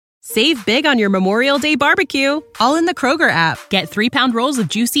Save big on your Memorial Day barbecue, all in the Kroger app. Get 3-pound rolls of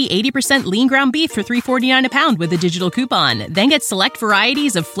juicy 80% lean ground beef for $3.49 a pound with a digital coupon. Then get select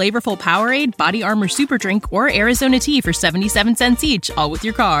varieties of flavorful Powerade, Body Armor Super Drink, or Arizona tea for 77 cents each, all with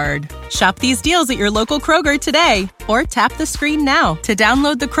your card. Shop these deals at your local Kroger today, or tap the screen now to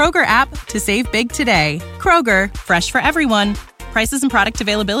download the Kroger app to save big today. Kroger, fresh for everyone. Prices and product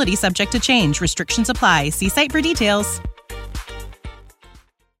availability subject to change. Restrictions apply. See site for details.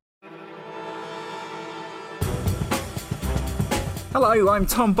 Hello, I'm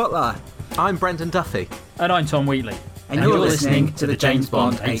Tom Butler. I'm Brendan Duffy. And I'm Tom Wheatley. And you're listening to the James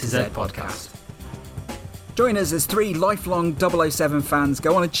Bond A to Z podcast. Join us as three lifelong 007 fans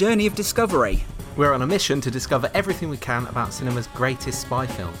go on a journey of discovery. We're on a mission to discover everything we can about cinema's greatest spy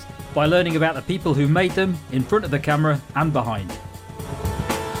films. By learning about the people who made them, in front of the camera and behind.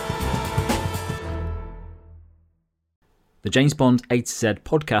 The James Bond A to Z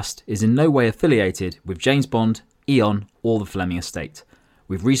podcast is in no way affiliated with James Bond, Eon, or the Fleming estate.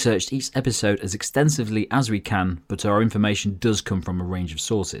 We've researched each episode as extensively as we can, but our information does come from a range of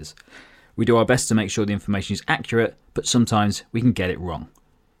sources. We do our best to make sure the information is accurate, but sometimes we can get it wrong.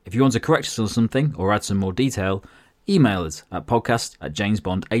 If you want to correct us on something or add some more detail, email us at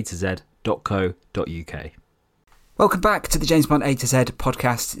podcast@jamesbondatz.co.uk. Welcome back to the James Bond A to Z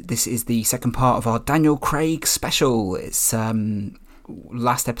podcast. This is the second part of our Daniel Craig special. It's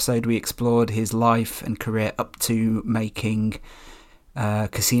last episode we explored his life and career up to making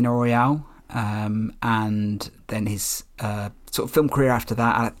Casino Royale, and then his sort of film career after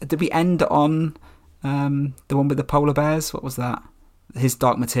that. Did we end on the one with the polar bears? What was that? His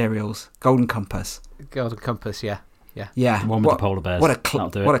Dark Materials, Golden Compass. Golden Compass, yeah. The one with the polar bears. What a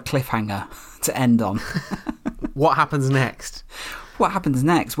cliffhanger to end on. What happens next? What happens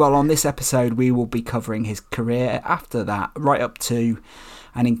next? Well, on this episode, we will be covering his career after that, right up to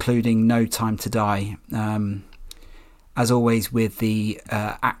and including No Time to Die. As always, with the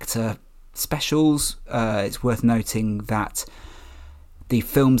actor specials, it's worth noting that the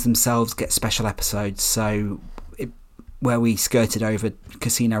films themselves get special episodes. So, where we skirted over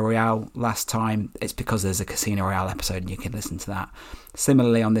Casino Royale last time, it's because there's a Casino Royale episode and you can listen to that.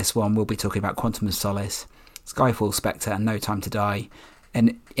 Similarly, on this one, we'll be talking about Quantum of Solace, Skyfall, Spectre, and No Time to Die.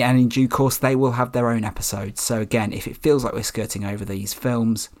 And in due course, they will have their own episodes. So again, if it feels like we're skirting over these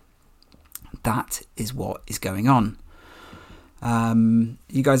films, that is what is going on.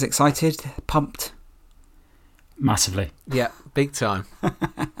 You guys excited? Pumped? Massively. Yeah, big time.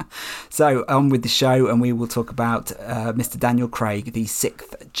 So on with the show, and we will talk about Mr. Daniel Craig, the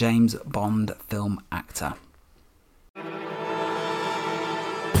 6th James Bond film actor.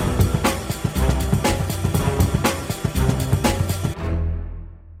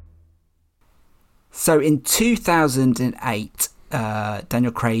 So in 2008,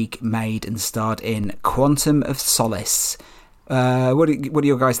 Daniel Craig made and starred in Quantum of Solace. What are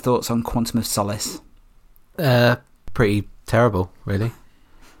your guys' thoughts on Quantum of Solace? Pretty terrible, really.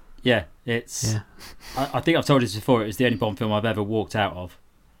 Yeah, it's... Yeah. I think I've told you this before, it was the only Bond film I've ever walked out of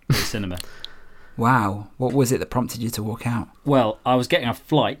the cinema. Wow. What was it that prompted you to walk out? Well, I was getting a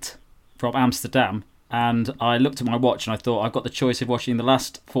flight from Amsterdam, and I looked at my watch and I thought, I've got the choice of watching the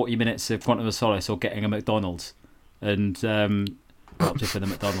last 40 minutes of Quantum of Solace or getting a McDonald's. And opted for the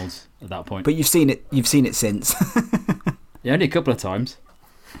McDonald's at that point. But you've seen it since. Yeah, only a couple of times.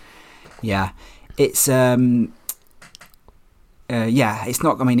 Yeah. It's it's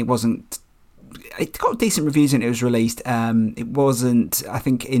not, I mean, it wasn't, it got decent reviews when it was released. It wasn't, I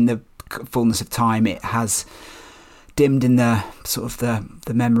think in the fullness of time, it has dimmed in the sort of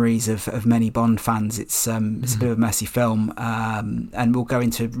the memories of many Bond fans. It's a bit of a messy film, and we'll go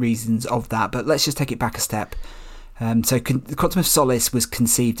into reasons of that, but let's just take it back a step. So Quantum of Solace was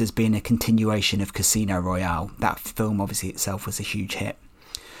conceived as being a continuation of Casino Royale. That film obviously itself was a huge hit.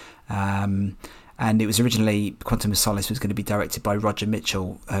 And it was originally, Quantum of Solace was going to be directed by Roger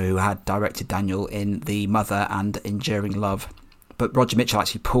Mitchell, who had directed Daniel in The Mother and Enduring Love. But Roger Mitchell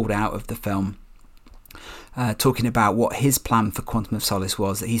actually pulled out of the film, talking about what his plan for Quantum of Solace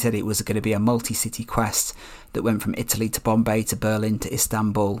was. That he said it was going to be a multi-city quest that went from Italy to Bombay to Berlin to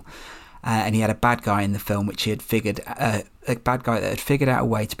Istanbul. And he had a bad guy in the film, which he had figured, a bad guy that had figured out a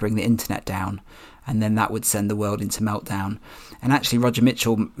way to bring the internet down. And then that would send the world into meltdown. And actually, Roger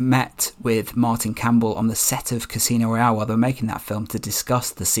Mitchell met with Martin Campbell on the set of Casino Royale while they were making that film to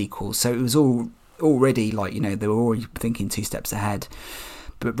discuss the sequel. So it was already like, they were already thinking 2 steps ahead.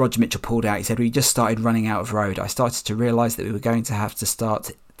 But Roger Mitchell pulled out. He said, we just started running out of road. I started to realise that we were going to have to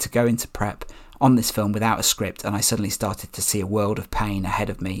start to go into prep on this film without a script. And I suddenly started to see a world of pain ahead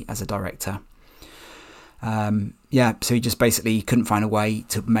of me as a director. So he just basically couldn't find a way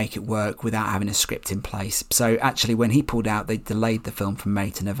to make it work without having a script in place. So actually, when he pulled out, they delayed the film from May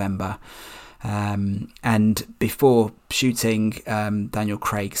to November. And before shooting, Daniel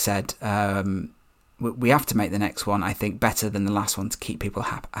Craig said, we have to make the next one, I think, better than the last one to keep people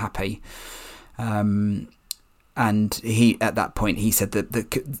happy. And he, at that point, he said that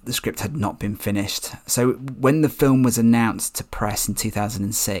the script had not been finished. So when the film was announced to press in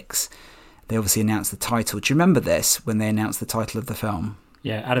 2006, they obviously announced the title. Do you remember this, when they announced the title of the film?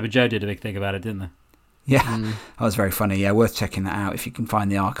 Yeah, Adam and Joe did a big thing about it, didn't they? Yeah, that was very funny. Yeah, worth checking that out if you can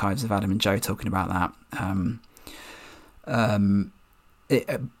find the archives of Adam and Joe talking about that.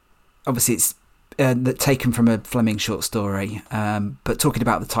 Obviously, it's taken from a Fleming short story, but talking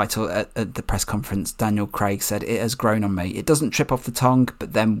about the title at the press conference, Daniel Craig said, "It has grown on me. It doesn't trip off the tongue,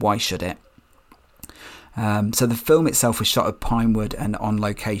 but then why should it?" So the film itself was shot at Pinewood and on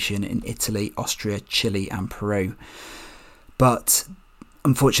location in Italy, Austria, Chile and Peru. But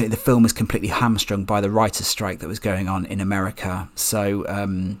unfortunately, the film was completely hamstrung by the writer's strike that was going on in America. So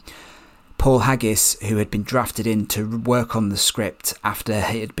Paul Haggis, who had been drafted in to work on the script after it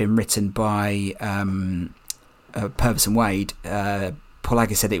had been written by Purvis and Wade, Paul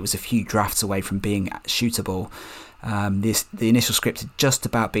Haggis said it was a few drafts away from being shootable. The initial script had just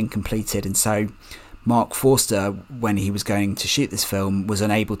about been completed, and so Mark Forster, when he was going to shoot this film, was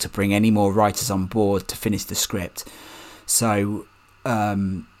unable to bring any more writers on board to finish the script. So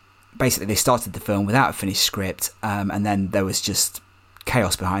basically they started the film without a finished script, and then there was just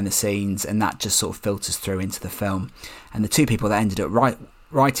chaos behind the scenes, and that just sort of filters through into the film. And the two people that ended up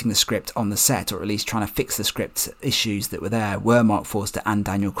writing the script on the set, or at least trying to fix the script issues that were there, were Mark Forster and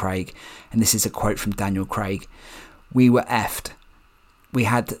Daniel Craig. And this is a quote from Daniel Craig: "We were effed. We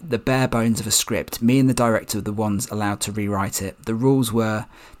had the bare bones of a script. Me and the director were the ones allowed to rewrite it. The rules were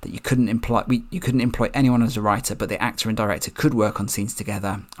that you couldn't employ anyone as a writer, but the actor and director could work on scenes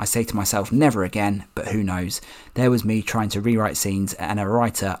together. I say to myself, never again, but who knows? There was me trying to rewrite scenes, and a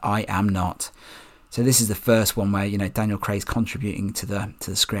writer I am not." So this is the first one where, Daniel Craig's contributing to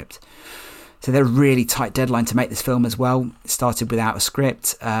the script. So they're a really tight deadline to make this film as well. It started without a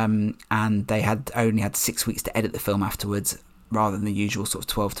script, and they only had 6 weeks to edit the film afterwards, rather than the usual sort of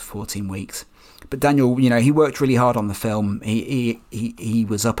 12 to 14 weeks. But Daniel, he worked really hard on the film. He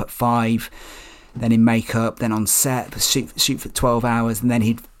was up at 5, then in makeup, then on set, shoot for 12 hours, and then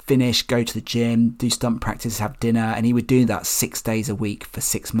he'd finish, go to the gym, do stunt practice, have dinner, and he would do that 6 days a week for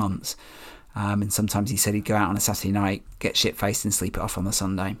 6 months. And sometimes he said he'd go out on a Saturday night, get shit-faced and sleep it off on the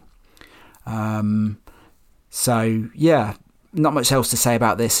Sunday. So, yeah, not much else to say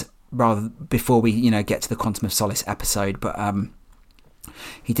about this, rather before we get to the Quantum of Solace episode, but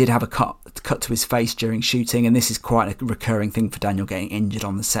he did have a cut to his face during shooting, and this is quite a recurring thing for Daniel, getting injured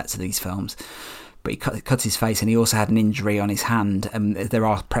on the sets of these films. But he cut his face, and he also had an injury on his hand, and there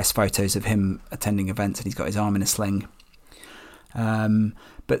are press photos of him attending events, and he's got his arm in a sling.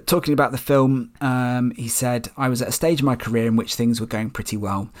 But talking about the film, he said, "I was at a stage in my career in which things were going pretty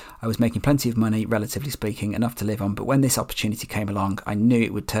well. I was making plenty of money, relatively speaking, enough to live on. But when this opportunity came along, I knew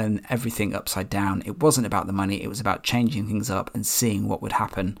it would turn everything upside down. It wasn't about the money, it was about changing things up and seeing what would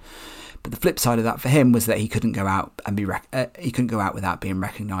happen." But the flip side of that for him was that he couldn't go out and he couldn't go out without being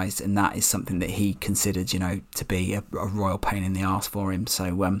recognised, and that is something that he considered, to be a royal pain in the arse for him.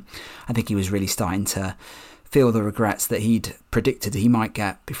 So I think he was really starting to feel the regrets that he'd predicted he might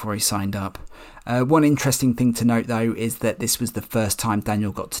get before he signed up. One interesting thing to note, though, is that this was the first time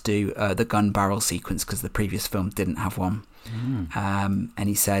Daniel got to do the gun barrel sequence, because the previous film didn't have one. And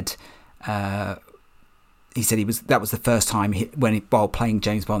he said that was the first time while playing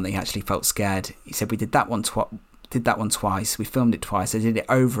James Bond that he actually felt scared. He said, "We did that one twice. We filmed it twice. I did it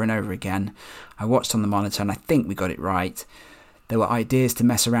over and over again. I watched on the monitor, and I think we got it right. There were ideas to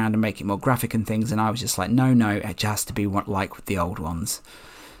mess around and make it more graphic and things, and I was just like, no, it just has to be like the old ones."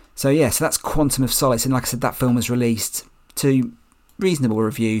 So that's Quantum of Solace, and like I said, that film was released to reasonable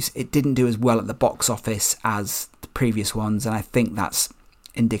reviews. It didn't do as well at the box office as the previous ones, and I think that's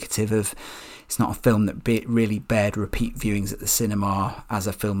indicative of it's not a film that really bared repeat viewings at the cinema as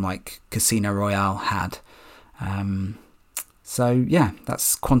a film like Casino Royale had.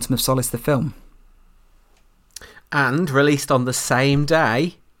 That's Quantum of Solace, the film. And released on the same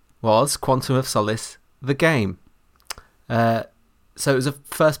day was Quantum of Solace, the game. So it was a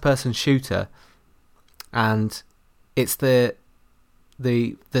first-person shooter, and it's the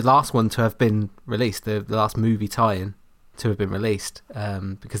last one to have been released, the last movie tie-in to have been released,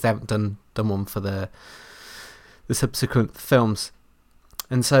 because they haven't done one for the subsequent films.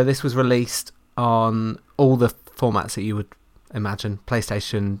 And so this was released on all the formats that you would imagine: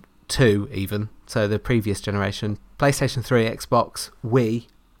 PlayStation 2 even, so the previous generation, PlayStation 3, Xbox, Wii,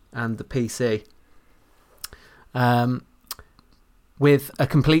 and the PC. With a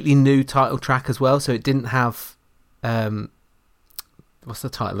completely new title track as well, so it didn't have... what's the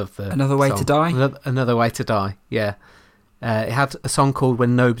title of the Another Way song? to Die? Another Way to Die, yeah. It had a song called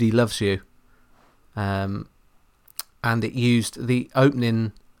When Nobody Loves You. And it used the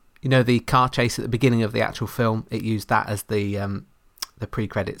opening... You know, the car chase at the beginning of the actual film, it used that as the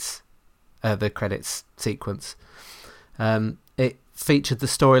pre-credits, the credits sequence. It featured the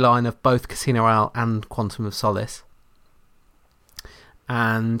storyline of both Casino Royale and Quantum of Solace.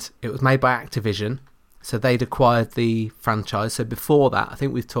 And it was made by Activision, so they'd acquired the franchise. So before that, I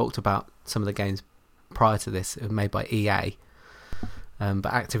think we've talked about some of the games prior to this. It was made by EA.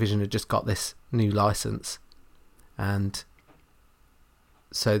 But Activision had just got this new license. And...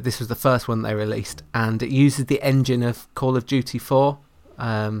 so this was the first one they released, and it uses the engine of Call of Duty 4.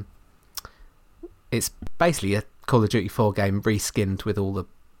 It's basically a Call of Duty 4 game reskinned with all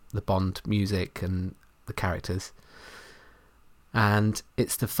the Bond music and the characters. And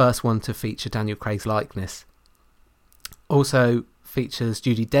it's the first one to feature Daniel Craig's likeness. Also features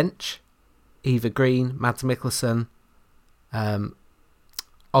Judi Dench, Eva Green, Mads Mikkelsen,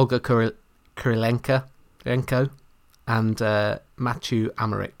 Olga Kurylenko, and Matthew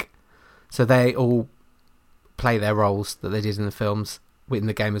Amalric. So they all play their roles that they did in the films in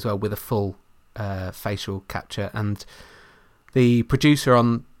the game as well, with a full facial capture. And the producer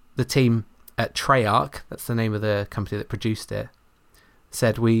on the team at Treyarch, that's the name of the company that produced it,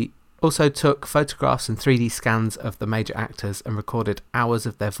 said, "We also took photographs and 3D scans of the major actors and recorded hours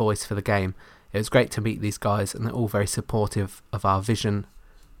of their voice for the game. It was great to meet these guys, and they're all very supportive of our vision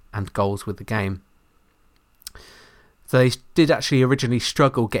and goals with the game." So they did actually originally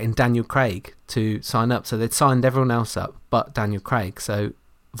struggle getting Daniel Craig to sign up. So they'd signed everyone else up but Daniel Craig. So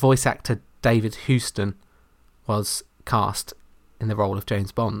voice actor David Houston was cast in the role of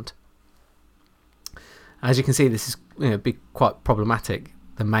James Bond. As you can see, this is be quite problematic.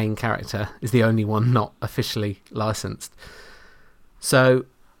 The main character is the only one not officially licensed. So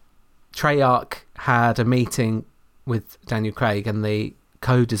Treyarch had a meeting with Daniel Craig, and the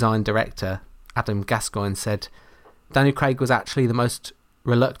co-design director, Adam Gascoigne, said Daniel Craig was actually the most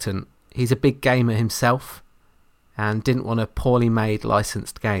reluctant. He's a big gamer himself and didn't want a poorly made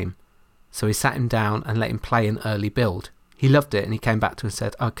licensed game. So he sat him down and let him play an early build. He loved it, and he came back to him and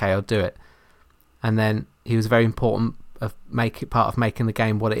said, "Okay, I'll do it." And then he was very important of part of making the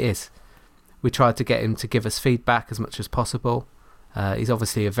game what it is. We tried to get him to give us feedback as much as possible. He's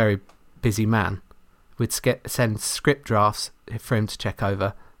obviously a very busy man. We'd send script drafts for him to check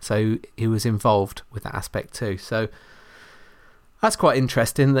over, so he was involved with that aspect too. So that's quite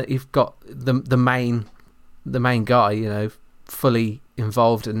interesting that you've got the main guy, fully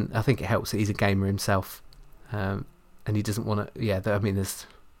involved, and I think it helps that he's a gamer himself, and he doesn't want to. Yeah, there's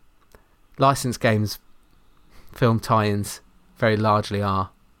licensed games, film tie-ins very largely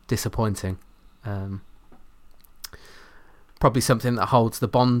are disappointing. Probably something that holds the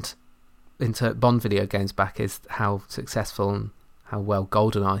Bond video games back is how successful and how well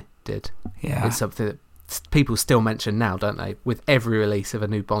GoldenEye did. Yeah, it's something that people still mention now, don't they? With every release of a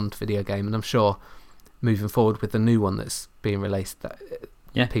new Bond video game, and I'm sure moving forward with the new one that's being released, that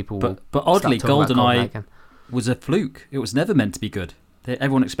people will. But oddly, GoldenEye was a fluke. It was never meant to be good.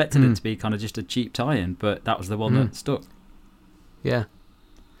 Everyone expected it to be kind of just a cheap tie-in, but that was the one that stuck. Yeah.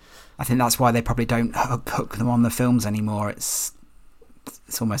 I think that's why they probably don't hook them on the films anymore. It's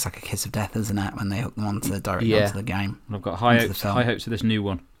almost like a kiss of death, isn't it, when they hook them onto the game. And I've got high hopes for this new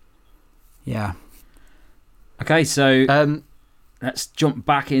one. Yeah. Okay, so let's jump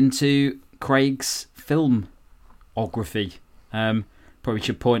back into Craig's filmography. Probably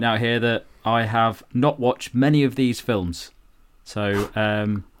should point out here that I have not watched many of these films. So,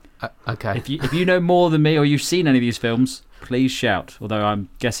 okay. If you know more than me, or you've seen any of these films, please shout. Although I'm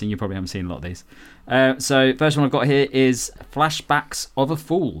guessing you probably haven't seen a lot of these. So, first one I've got here is Flashbacks of a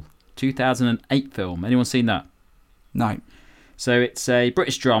Fool, 2008 film. Anyone seen that? No. So it's a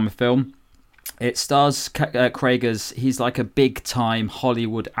British drama film. It stars Craig as he's like a big time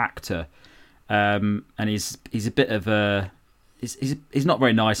Hollywood actor, and he's a bit of a he's not a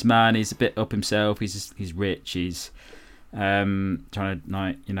very nice man. He's a bit up himself. He's rich. He's trying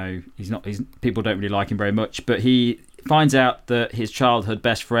to people don't really like him very much, but he finds out that his childhood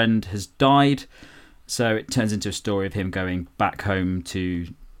best friend has died, so it turns into a story of him going back home to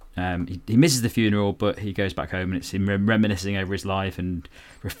he misses the funeral, but he goes back home, and it's him reminiscing over his life and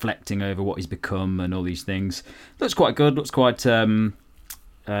reflecting over what he's become and all these things. Looks quite good. Looks quite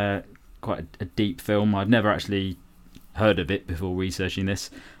a deep film. I'd never actually heard of it before researching this.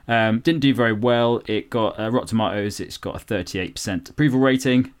 Didn't do very well. It got Rotten Tomatoes. It's got a 38% approval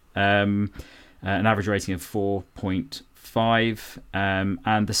rating, an average rating of 4.5,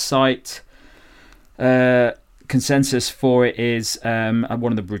 and the site consensus for it is one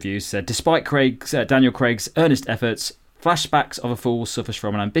of the reviews said, despite Daniel Craig's earnest efforts, Flashbacks of a Fool suffers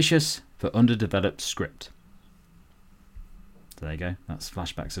from an ambitious but underdeveloped script. So there you go. That's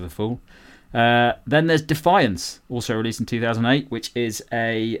Flashbacks of a Fool. Then there's Defiance, also released in 2008, which is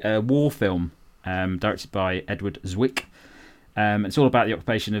a war film directed by Edward Zwick. It's all about the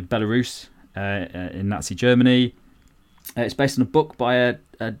occupation of Belarus in Nazi Germany. It's based on a book by a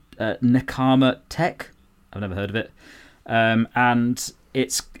Nekama Tech. I've never heard of it. And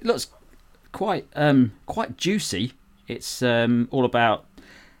it looks quite juicy. It's all about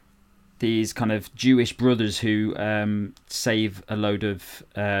these kind of Jewish brothers who save a load of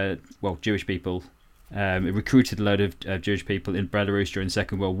Jewish people. Recruited a load of Jewish people in Belarus during the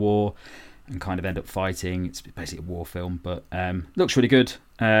Second World War, and kind of end up fighting. It's basically a war film, but looks really good.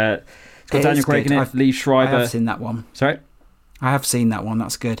 It's got Daniel Craig in it, Liev Schreiber. I have seen that one. Sorry? I have seen that one.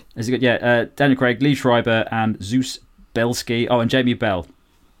 That's good. Is it good? Yeah. Daniel Craig, Liev Schreiber, and Zeus Belsky. Oh, and Jamie Bell.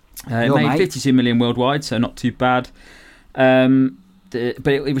 It made 52 million worldwide, so not too bad. But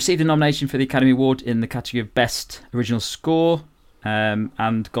it received a nomination for the Academy Award in the category of Best Original Score,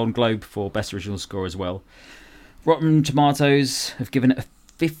 and Golden Globe for Best Original Score as well. Rotten Tomatoes have given it a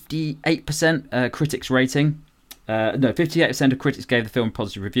 58% critics rating. 58% of critics gave the film a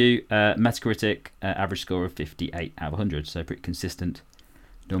positive review. Metacritic average score of 58 out of 100, so pretty consistent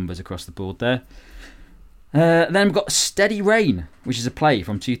numbers across the board there. Then we've got Steady Rain, which is a play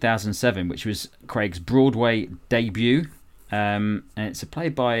from 2007, which was Craig's Broadway debut. And it's a play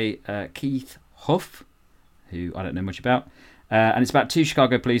by Keith Huff, who I don't know much about. And it's about two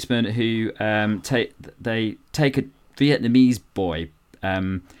Chicago policemen who take a Vietnamese boy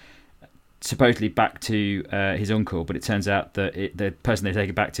supposedly back to his uncle, but it turns out that the person they take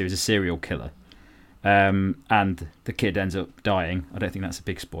it back to is a serial killer. And the kid ends up dying. I don't think that's a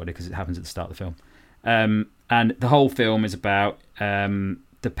big spoiler because it happens at the start of the film. And the whole film is about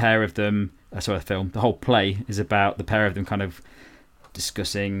the pair of them. The whole play is about the pair of them kind of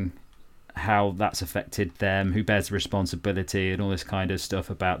discussing how that's affected them, who bears the responsibility, and all this kind of stuff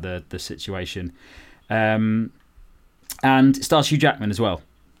about the situation. And it stars Hugh Jackman as well.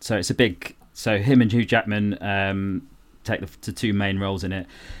 So it's him and Hugh Jackman take the two main roles in it.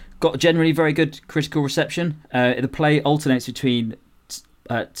 Got generally very good critical reception. The play alternates between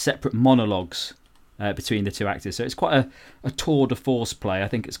separate monologues between the two actors. So it's quite a tour de force play. I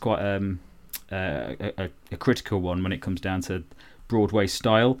think it's quite a critical one when it comes down to Broadway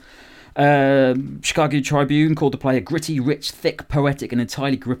style. Chicago Tribune called the play a gritty, rich, thick, poetic, and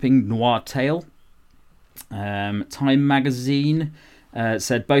entirely gripping noir tale. Time magazine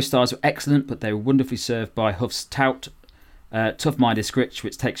said both stars were excellent, but they were wonderfully served by Huff's tough-minded script,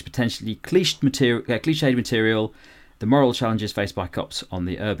 which takes potentially cliched material, the moral challenges faced by cops on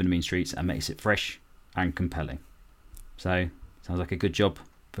the urban mean streets, and makes it fresh and compelling. So, sounds like a good job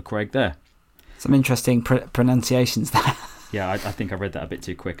for Craig there. Some interesting pronunciations there. Yeah, I think I read that a bit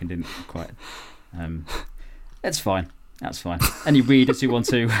too quick and didn't quite... That's fine. Any readers who want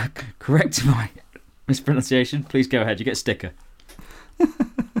to correct my mispronunciation, please go ahead. You get a sticker. I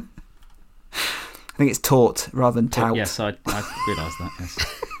think it's taught rather than tout. Yes, I realised that, yes.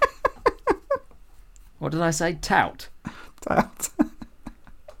 What did I say? Tout? Tout.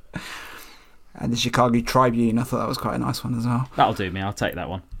 And the Chicago Tribune, I thought that was quite a nice one as well. That'll do me, I'll take that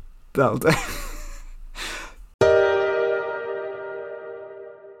one. That'll do.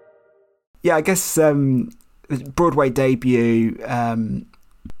 Yeah, I guess Broadway debut, I mean,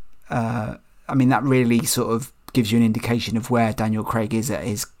 that really sort of gives you an indication of where Daniel Craig is at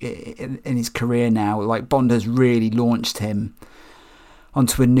in his career now. Like, Bond has really launched him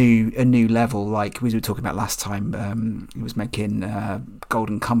onto a new level. Like we were talking about last time, he was making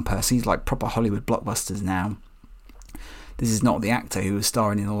Golden Compass. He's like proper Hollywood blockbusters now. This is not the actor who was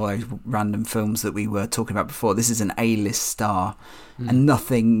starring in all those random films that we were talking about before. This is an A-list star, and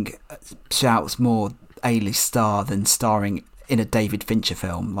nothing shouts more A-list star than starring in a David Fincher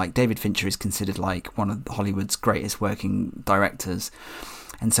film. Like, David Fincher is considered like one of Hollywood's greatest working directors.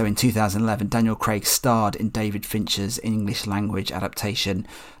 And so in 2011, Daniel Craig starred in David Fincher's English language adaptation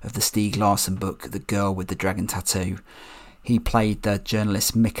of the Stieg Larsson book, The Girl with the Dragon Tattoo. He played the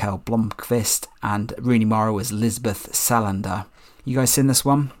journalist Mikael Blomkvist, and Rooney Mara was Lisbeth Salander. You guys seen this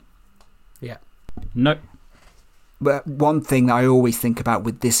one? Yeah. No. But one thing that I always think about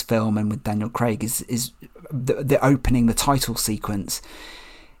with this film and with Daniel Craig is the opening, the title sequence.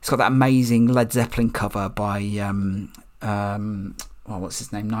 It's got that amazing Led Zeppelin cover by what's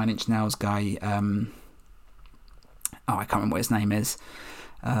his name? 9 Inch Nails guy. I can't remember what his name is.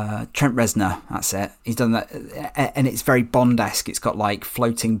 Trent Reznor, that's it. He's done that, and it's very Bond-esque. It's got like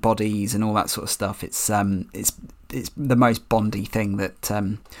floating bodies and all that sort of stuff. It's the most Bondy thing that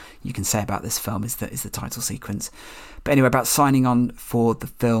you can say about this film is the title sequence. But anyway, about signing on for the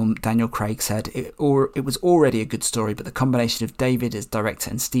film, Daniel Craig said it was already a good story, but the combination of David as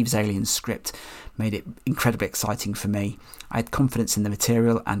director and Steve Zalian's script made it incredibly exciting for me. I had confidence in the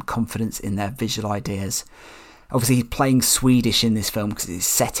material and confidence in their visual ideas. Obviously, he's playing Swedish in this film because it's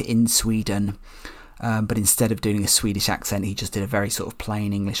set in Sweden. But instead of doing a Swedish accent, he just did a very sort of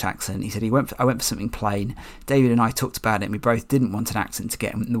plain English accent. He said, I went for something plain. David and I talked about it, and we both didn't want an accent to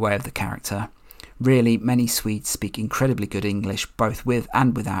get in the way of the character. Really, many Swedes speak incredibly good English, both with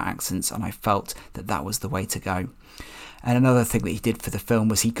and without accents, and I felt that was the way to go. And another thing that he did for the film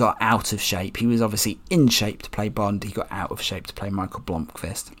was he got out of shape. He was obviously in shape to play Bond. He got out of shape to play Michael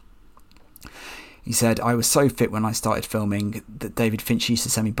Blomkvist. He said, I was so fit when I started filming that David Finch used to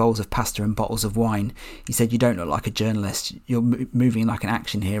send me bowls of pasta and bottles of wine. He said, you don't look like a journalist. You're moving like an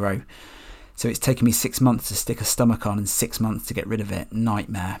action hero. So it's taken me 6 months to stick a stomach on and 6 months to get rid of it.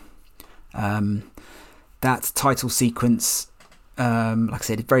 Nightmare. That title sequence, like I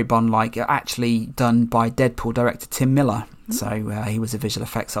said, is very Bond-like. Actually done by Deadpool director Tim Miller. So he was a visual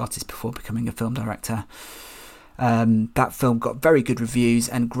effects artist before becoming a film director. That film got very good reviews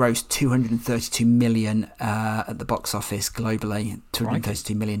and grossed $232 million at the box office globally.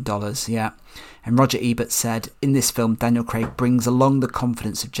 $232 million, yeah. And Roger Ebert said, in this film, Daniel Craig brings along the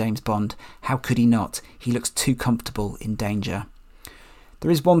confidence of James Bond. How could he not? He looks too comfortable in danger.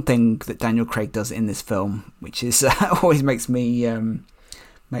 There is one thing that Daniel Craig does in this film, which is always makes me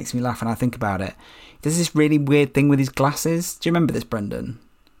laugh when I think about it. He does this really weird thing with his glasses. Do you remember this, Brendan?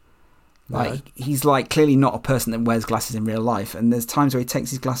 Like, he's like clearly not a person that wears glasses in real life, and there's times where he takes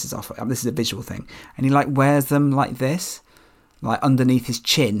his glasses off. This is a visual thing, and he like wears them like this, like underneath his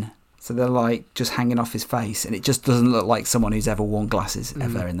chin, so they're like just hanging off his face, and it just doesn't look like someone who's ever worn glasses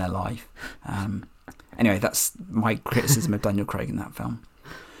ever in their life. Anyway, that's my criticism of Daniel Craig in that film.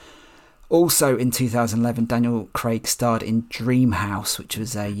 Also in 2011, Daniel Craig starred in Dream House, which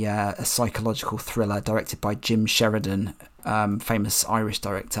was a psychological thriller directed by Jim Sheridan, famous Irish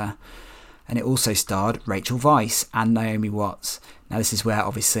director. And it also starred Rachel Weisz and Naomi Watts. Now this is where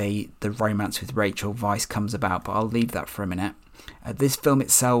obviously the romance with Rachel Weisz comes about, but I'll leave that for a minute. This film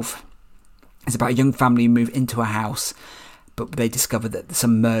itself is about a young family who move into a house, but they discover that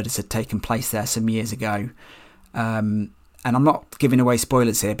some murders had taken place there some years ago. And I'm not giving away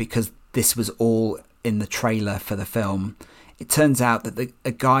spoilers here because this was all in the trailer for the film. It turns out that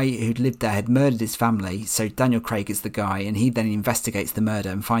a guy who'd lived there had murdered his family, so Daniel Craig is the guy, and he then investigates the murder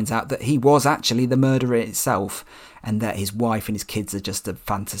and finds out that he was actually the murderer itself, and that his wife and his kids are just a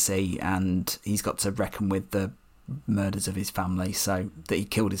fantasy, and he's got to reckon with the murders of his family, so that he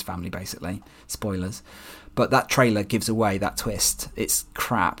killed his family, basically. Spoilers. But that trailer gives away that twist. It's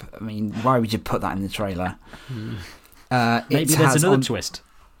crap. I mean, why would you put that in the trailer? Maybe there's another twist.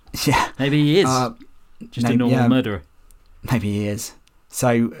 Yeah. Maybe he is just a normal murderer. Maybe he is.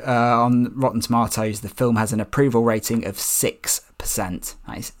 So on Rotten Tomatoes, the film has an approval rating of 6%.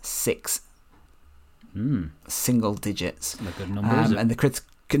 That is 6 single digits. That's a good number, is it? And the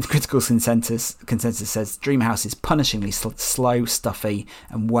critical consensus says Dreamhouse is punishingly slow, stuffy,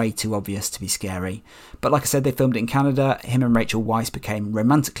 and way too obvious to be scary. But like I said, they filmed it in Canada. Him and Rachel Weisz became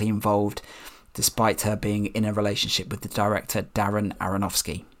romantically involved, despite her being in a relationship with the director Darren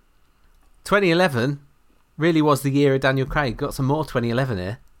Aronofsky. 2011 really was the year of Daniel Craig. Got some more 2011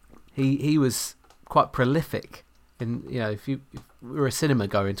 here. He was quite prolific. In, you know, if we were a cinema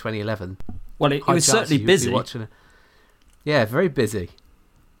goer in 2011, well, it was certainly busy. Yeah, very busy.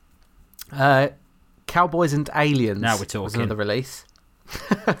 Cowboys and Aliens. Now we're talking. Was another release.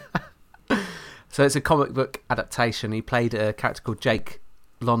 So it's a comic book adaptation. He played a character called Jake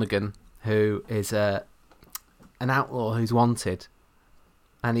Lonergan, who is an outlaw who's wanted,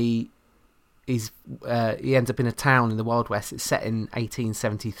 and he ends up in a town in the Wild West. It's set in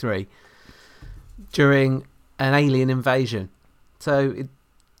 1873 during an alien invasion. So it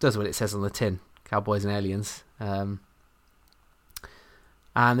does what it says on the tin: Cowboys and Aliens. And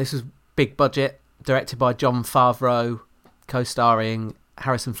this was big budget, directed by Jon Favreau, co-starring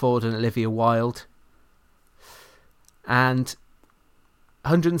Harrison Ford and Olivia Wilde, and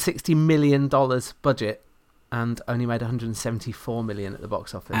 $160 million budget, and only made $174 million at the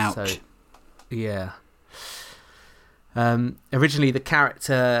box office. Ouch. So, yeah. Originally, the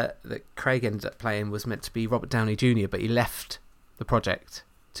character that Craig ended up playing was meant to be Robert Downey Jr., but he left the project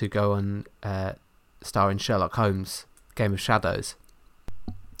to go and star in Sherlock Holmes, Game of Shadows.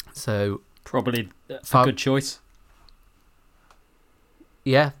 So probably a good choice.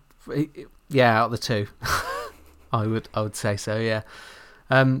 Yeah, out of the two, I would say so. Yeah.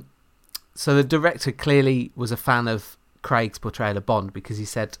 So the director clearly was a fan of Craig's portrayal of Bond, because he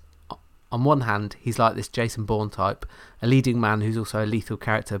said, on one hand, he's like this Jason Bourne type, a leading man who's also a lethal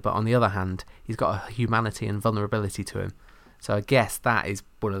character, but on the other hand, he's got a humanity and vulnerability to him. So I guess that is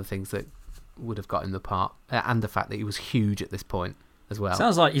one of the things that would have got him the part, and the fact that he was huge at this point as well.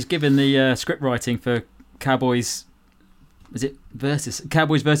 Sounds like he's given the script writing for Cowboys. Is it versus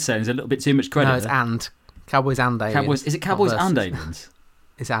Cowboys versus Aliens a little bit too much credit? No, it's and Cowboys and Aliens. Is it Cowboys and Aliens?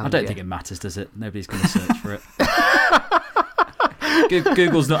 It's and. I don't think it matters, does it? Nobody's going to search for it.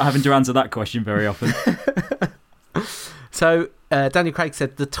 Google's not having to answer that question very often. So Daniel Craig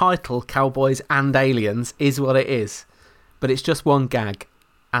said the title Cowboys and Aliens is what it is, but it's just one gag,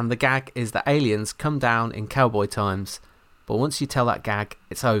 and the gag is that aliens come down in cowboy times, but once you tell that gag,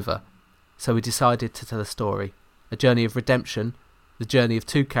 it's over. So we decided to tell a story, a journey of redemption, the journey of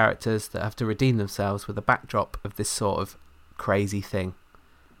two characters that have to redeem themselves with a backdrop of this sort of crazy thing.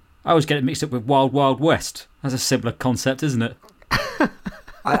 I always get it mixed up with Wild Wild West. That's a similar concept, isn't it?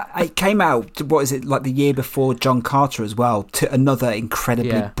 It came out, what is it, like the year before John Carter as well, to another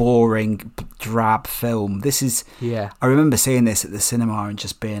incredibly boring, drab film. This is, I remember seeing this at the cinema and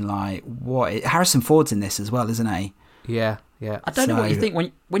just being like, what? Harrison Ford's in this as well, isn't he? Yeah. I don't know what you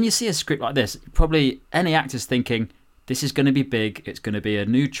think when you see a script like this. Probably any actor's thinking, this is going to be big, it's going to be a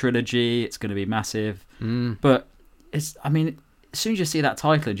new trilogy, it's going to be massive. But as soon as you see that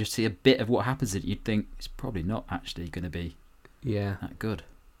title and just see a bit of what happens in it, you'd think it's probably not actually going to be that good.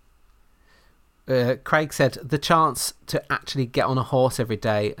 Craig said the chance to actually get on a horse every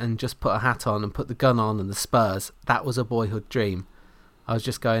day and just put a hat on and put the gun on and the spurs, that was a boyhood dream. I was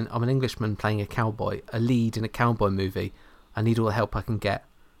just going, I'm an Englishman playing a cowboy, a lead in a cowboy movie. I need all the help I can get.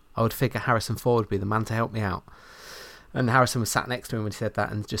 I would figure Harrison Ford would be the man to help me out. And Harrison was sat next to him when he said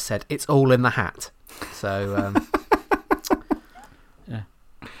that and just said, it's all in the hat. So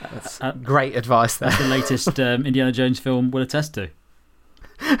that's great advice there. That's the latest Indiana Jones film will attest to.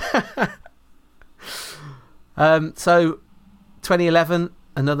 So 2011,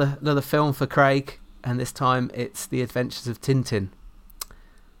 another film for Craig, and this time it's The Adventures of Tintin,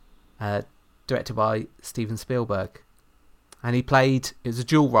 directed by Steven Spielberg. And it was a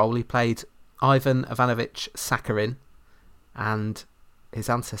dual role. He played Ivan Ivanovich Sakharin and his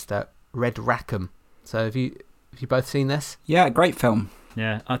ancestor Red Rackham. So have you both seen this? Yeah, great film.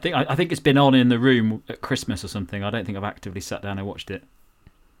 Yeah, I think it's been on in the room at Christmas or something. I don't think I've actively sat down and watched it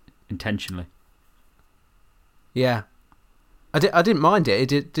intentionally. Yeah, I didn't mind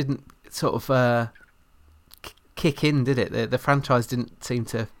it. It didn't sort of kick in, did it? The franchise didn't seem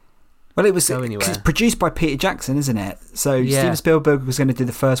to. Well, it was go anywhere. It's produced by Peter Jackson, isn't it? So Steven Spielberg was going to do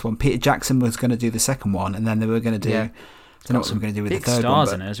the first one, Peter Jackson was going to do the second one, and then they were going to do. I don't know what they were going to do with the third one. Big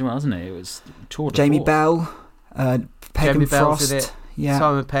stars in it as well, isn't it? It was Jamie Bell, Pegg and Frost. It. Yeah.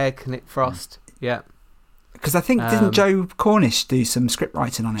 Simon Pegg, Nick Frost. Yeah. Because I think didn't Joe Cornish do some script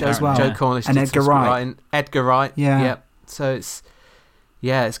writing on it as well? Joe Cornish and did Edgar Wright. Edgar Wright. Yeah. Yep. So it's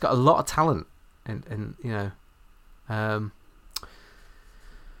got a lot of talent, and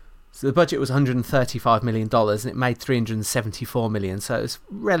so the budget was $135 million and it made $374 million. So it's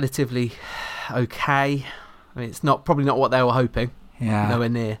relatively okay. I mean, it's probably not what they were hoping. Yeah. Nowhere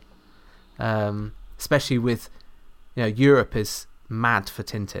near. Especially with, Europe is mad for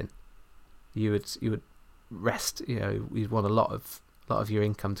Tintin. You would rest. You'd want a lot of your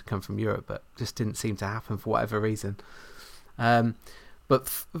income to come from Europe, but just didn't seem to happen for whatever reason. But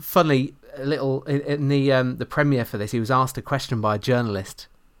funnily, a little in the premiere for this, he was asked a question by a journalist.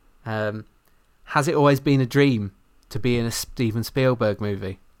 Has it always been a dream to be in a Steven Spielberg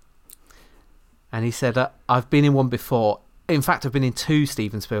movie? And he said, I've been in one before. In fact, I've been in 2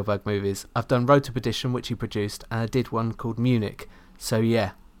 Steven Spielberg movies. I've done Road to Perdition, which he produced, and I did one called Munich. So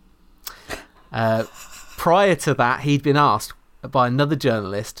yeah. Prior to that, he'd been asked by another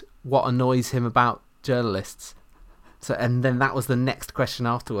journalist what annoys him about journalists. And then that was the next question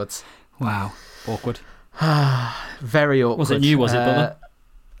afterwards. Wow. Awkward. Very awkward. Was it you, was it, brother?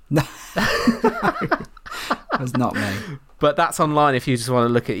 No. That was not me. But that's online if you just want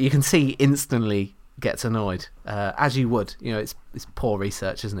to look at it. You can see instantly gets annoyed, as you would. It's poor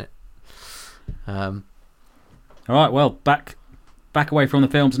research, isn't it? All right, well, back away from the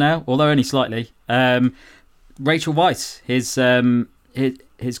films now, although only slightly. Rachel Weisz,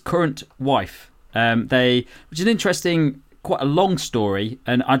 his current wife, which is an interesting, quite a long story,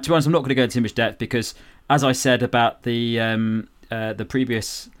 and to be honest, I'm not going to go into too much depth because, as I said about the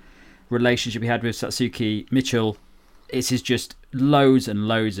previous relationship he had with Satsuki Mitchell, this is just loads and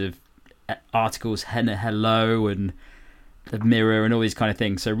loads of articles, Hello and the Mirror and all these kind of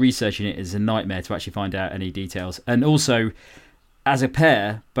things. So researching it is a nightmare to actually find out any details. And also, as a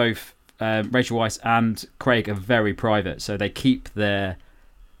pair, both Rachel Weisz and Craig are very private, so they keep their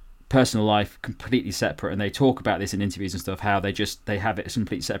personal life completely separate, and they talk about this in interviews and stuff, how they have it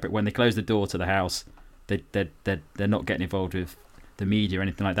completely separate. When they close the door to the house, they're not getting involved with the media or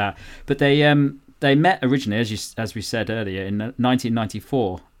anything like that. But they met originally, as we said earlier, in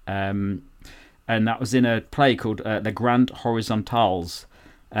 1994, and that was in a play called Les Grandes Horizontales,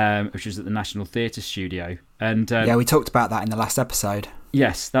 which was at the National Theatre Studio. And yeah, we talked about that in the last episode.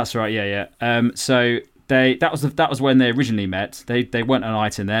 Yes, that's right. Yeah. So that was when they originally met. They weren't an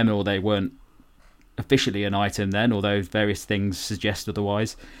item then, or they weren't officially an item then, although various things suggest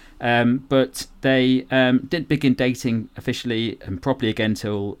otherwise. But they didn't begin dating officially and properly again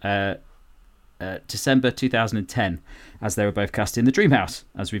till December 2010, as they were both cast in The Dream House,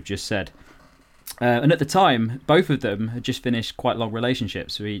 as we've just said. And at the time, both of them had just finished quite long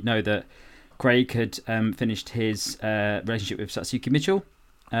relationships. We know that Craig had finished his relationship with Satsuki Mitchell,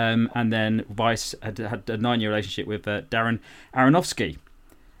 and then Weisz had a 9-year relationship with Darren Aronofsky.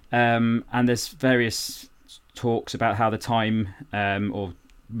 And there's various talks about how the time, or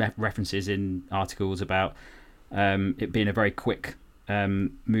references in articles about it being a very quick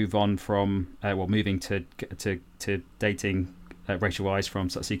move on from moving to dating Rachel Weisz from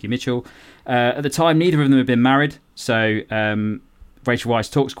Satsuki Mitchell. At the time, neither of them had been married, so Rachel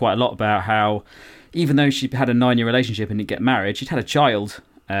Weisz talks quite a lot about how, even though she had a 9-year relationship and didn't get married, she'd had a child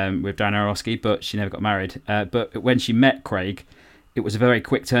with Darren Aronofsky, but she never got married. But when she met Craig, it was a very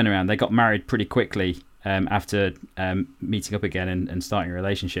quick turnaround. They got married pretty quickly after meeting up again and starting a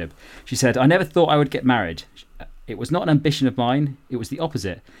relationship. She said, "I never thought I would get married. It was not an ambition of mine. It was the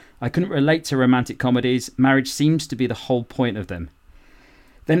opposite. I couldn't relate to romantic comedies. Marriage seems to be the whole point of them.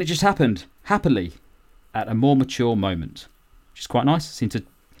 Then it just happened, happily, at a more mature moment." Which is quite nice. It seemed to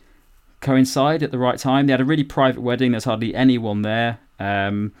coincide at the right time. They had a really private wedding. There's hardly anyone there. They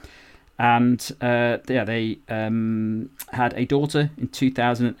had a daughter in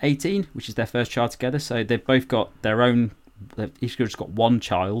 2018, which is their first child together. So they've both got their own. They've each just got one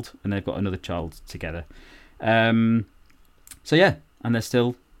child, and they've got another child together. And they're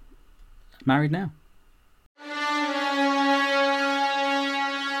still married now.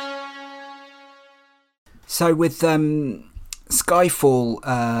 So with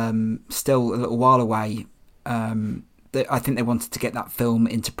Skyfall still a little while away, I think they wanted to get that film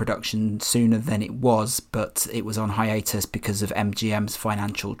into production sooner than it was, but it was on hiatus because of MGM's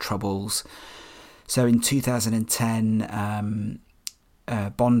financial troubles. So in 2010,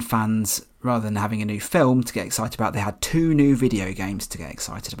 Bond fans, rather than having a new film to get excited about, they had 2 new video games to get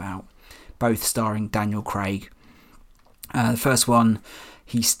excited about, both starring Daniel Craig. The first one,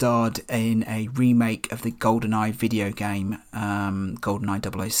 he starred in a remake of the GoldenEye video game,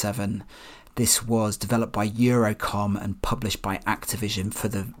 GoldenEye 007. This was developed by Eurocom and published by Activision for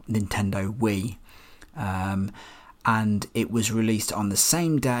the Nintendo Wii. And it was released on the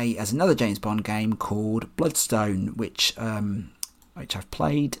same day as another James Bond game called Bloodstone, which I've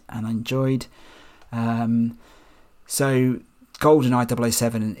played and enjoyed. So GoldenEye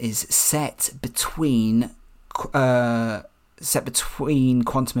 007 is set between Quantum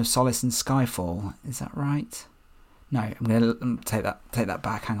of Solace and Skyfall. Is that right? No, I'm going to take that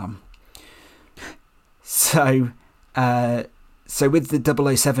back. Hang on. So with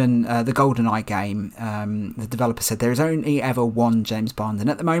the 007, the GoldenEye game, the developer said there is only ever one James Bond, and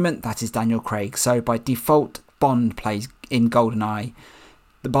at the moment that is Daniel Craig. So by default, Bond plays in GoldenEye.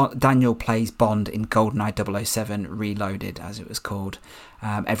 Daniel plays Bond in GoldenEye 007 Reloaded, as it was called.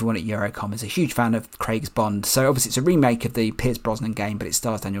 Everyone at Eurocom is a huge fan of Craig's Bond. So obviously it's a remake of the Pierce Brosnan game, but it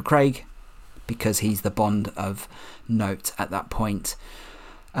stars Daniel Craig because he's the Bond of note at that point.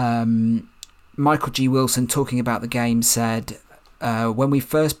 Michael G. Wilson, talking about the game, said, when we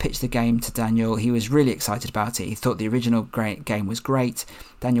first pitched the game to Daniel, he was really excited about it. He thought the original game was great.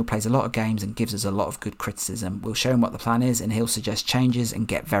 Daniel plays a lot of games and gives us a lot of good criticism. We'll show him what the plan is and he'll suggest changes and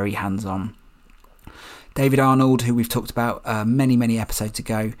get very hands-on. David Arnold, who we've talked about many, many episodes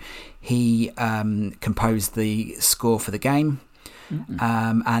ago, he composed the score for the game.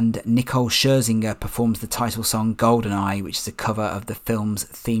 And Nicole Scherzinger performs the title song GoldenEye, which is a cover of the film's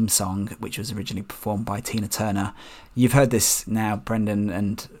theme song, which was originally performed by Tina Turner. You've heard this now, Brendan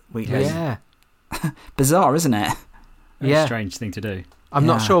and Wheatley. Yeah. Bizarre, isn't it? Very strange thing to do. I'm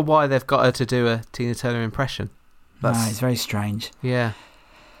not sure why they've got her to do a Tina Turner impression. No, it's very strange. Yeah.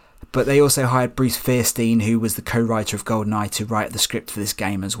 But they also hired Bruce Fierstein, who was the co-writer of GoldenEye, to write the script for this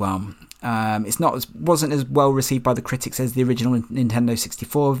game as well. Wasn't as well received by the critics as the original Nintendo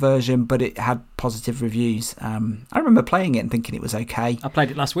 64 version, but it had positive reviews. I remember playing it and thinking it was okay. I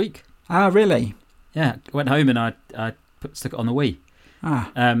played it last week. Ah, really? Yeah, I went home and I stuck it on the Wii.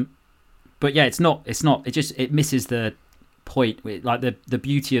 But yeah, it's not. It misses the point. Like the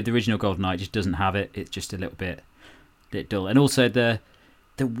beauty of the original GoldenEye just doesn't have it. It's just a little bit dull, and also the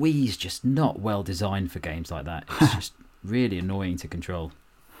Wii's just not well designed for games like that. It's just really annoying to control.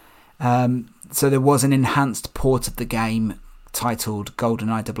 So there was an enhanced port of the game titled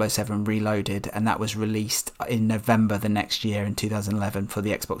GoldenEye 007 Reloaded, and that was released in November the next year in 2011 for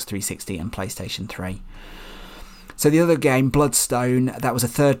the Xbox 360 and PlayStation 3. So the other game, Bloodstone, that was a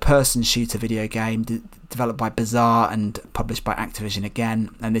third-person shooter video game developed by Bizarre and published by Activision again,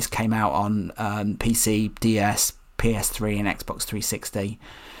 and this came out on PC, DS, PS3 and Xbox 360.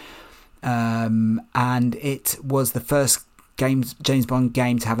 And it was the first James Bond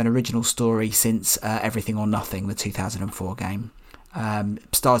game to have an original story since Everything or Nothing, the 2004 game.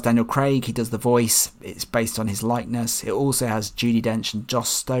 Stars Daniel Craig, he does the voice. It's based on his likeness. It also has Judi Dench and Joss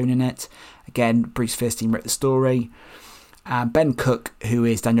Stone in it. Again, Bruce Fierstein wrote the story. Ben Cook, who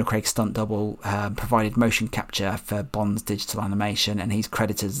is Daniel Craig's stunt double, provided motion capture for Bond's digital animation, and he's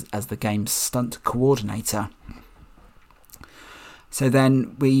credited as the game's stunt coordinator. So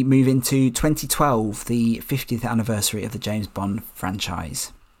then we move into 2012, the 50th anniversary of the James Bond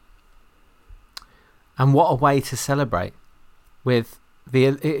franchise. And what a way to celebrate, with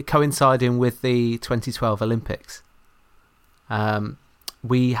it coinciding with the 2012 Olympics.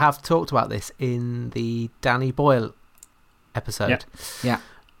 We have talked about this in the Danny Boyle episode. Yeah.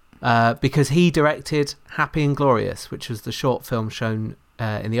 Because he directed Happy and Glorious, which was the short film shown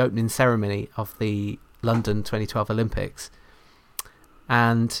in the opening ceremony of the London 2012 Olympics.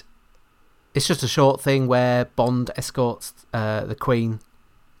 And it's just a short thing where Bond escorts the Queen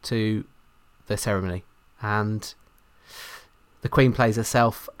to the ceremony. And the Queen plays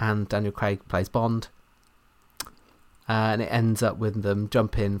herself and Daniel Craig plays Bond. And it ends up with them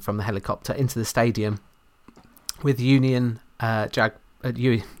jumping from the helicopter into the stadium with Union Jack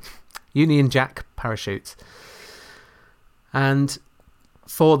parachutes. And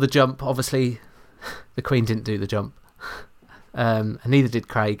for the jump, obviously, the Queen didn't do the jump. And neither did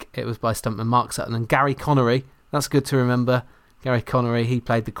Craig. It was by stuntman Mark Sutton and Gary Connery. That's good to remember. Gary Connery, he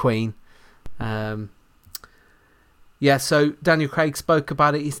played the Queen. So Daniel Craig spoke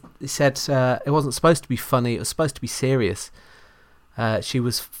about it. He said it wasn't supposed to be funny, it was supposed to be serious. She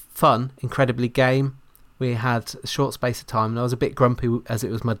was fun, incredibly game. We had a short space of time and I was a bit grumpy as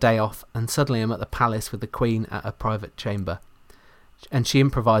it was my day off, and suddenly I'm at the palace with the Queen at a private chamber. And she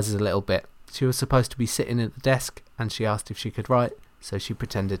improvises a little bit. She was supposed to be sitting at the desk and she asked if she could write, so she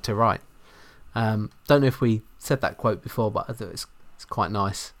pretended to write. Don't know if we said that quote before, but I thought it's quite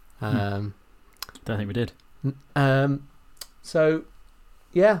nice. Don't think we did. It's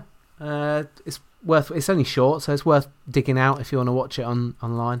only short, so it's worth digging out if you want to watch it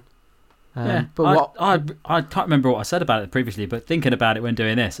online. I can't remember what I said about it previously, but thinking about it when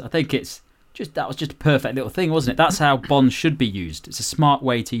doing this, I think that was just a perfect little thing, wasn't it? That's how Bond should be used. It's a smart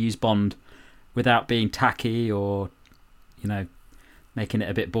way to use Bond without being tacky or, making it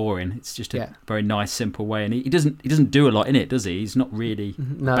a bit boring. It's just a very nice, simple way, and he doesn't do a lot in it, does he? He's not really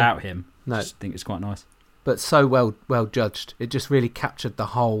about him. No. I just think it's quite nice. But so well judged. It just really captured the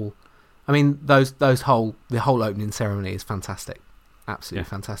whole. I mean, the whole opening ceremony is fantastic, absolutely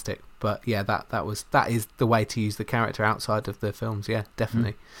fantastic. But yeah, that is the way to use the character outside of the films. Yeah,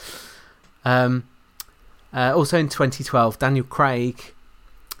 definitely. Also in 2012, Daniel Craig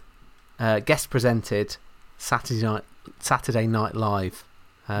guest presented Saturday Night Live.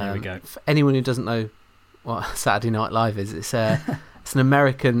 There we go. For anyone who doesn't know what Saturday Night Live is, it's an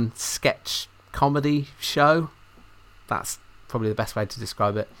American sketch comedy show. That's probably the best way to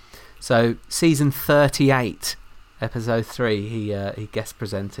describe it. So season 38, episode 3, he guest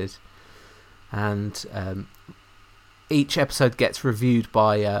presented, and each episode gets reviewed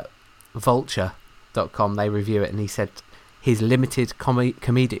by Vulture.com. They review it, and he said his limited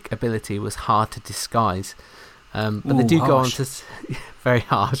comedic ability was hard to disguise. But they do go on to very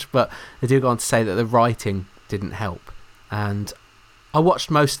harsh, but they do go on to say that the writing didn't help. And I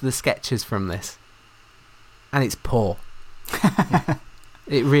watched most of the sketches from this, and it's poor.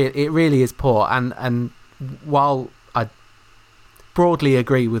 It really is poor. And while I broadly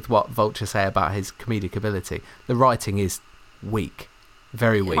agree with what Vulture say about his comedic ability, the writing is weak.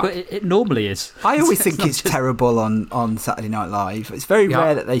 Very weak. But it normally is. I always think it's terrible on Saturday Night Live. It's very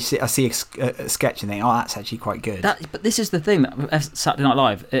rare that I see a sketch and think, oh, that's actually quite good. But this is the thing, that Saturday Night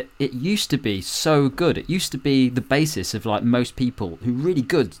Live, it used to be so good. It used to be the basis of like most people who were really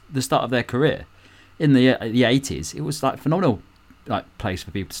good at the start of their career in the 80s. It was like phenomenal like place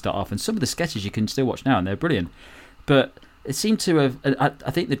for people to start off, and some of the sketches you can still watch now and they're brilliant. But it seemed to have,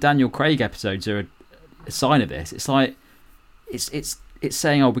 I think the Daniel Craig episodes are a sign of this. It's like it's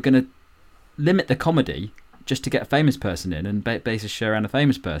saying, oh, we're going to limit the comedy just to get a famous person in and base a show around a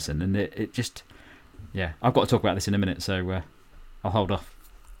famous person. And it just, yeah, I've got to talk about this in a minute, so I'll hold off.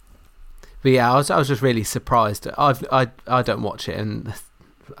 But yeah, I was just really surprised. I don't watch it, and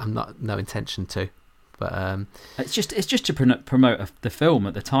I'm no intention to. But it's just to promote the film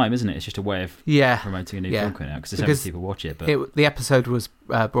at the time, isn't it? It's just a way of promoting a new film coming out because so many people watch it. But the episode was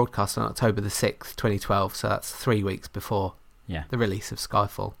broadcast on October the 6th, 2012, so that's 3 weeks before the release of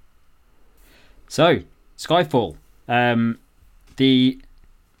Skyfall. So, Skyfall, the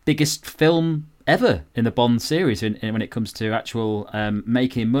biggest film ever in the Bond series when it comes to actual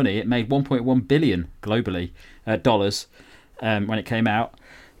making money. It made $1.1 billion globally, dollars, when it came out.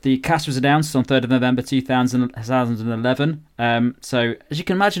 The cast was announced on 3rd of November 2011. So, as you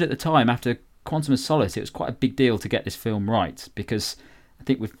can imagine at the time, after Quantum of Solace, it was quite a big deal to get this film right, because I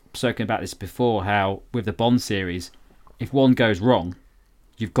think we've spoken about this before, how with the Bond series, if one goes wrong,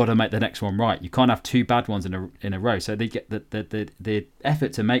 you've got to make the next one right. You can't have two bad ones in a row. So they get the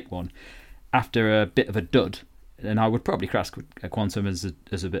effort to make one after a bit of a dud, and I would probably class Quantum as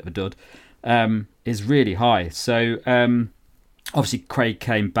a bit of a dud, is really high. So obviously Craig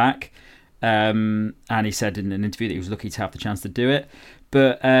came back, and he said in an interview that he was lucky to have the chance to do it.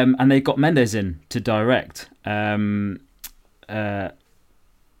 But and they got Mendes in to direct.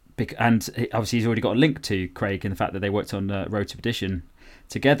 And obviously he's already got a link to Craig in the fact that they worked on Road to Perdition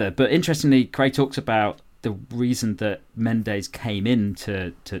together. But interestingly, Craig talks about the reason that Mendes came in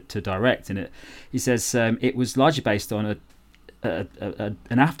to direct, and he says it was largely based on an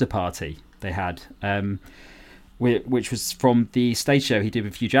after party they had, which was from the stage show he did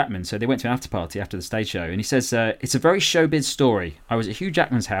with Hugh Jackman. So they went to an after party after the stage show, and he says it's a very showbiz story. I was at Hugh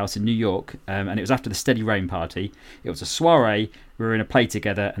Jackman's house in New York, and it was after the Steady Rain party. It was a soiree. We were in a play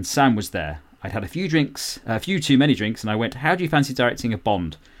together, and Sam was there. I'd had a few too many drinks, and I went, "How do you fancy directing a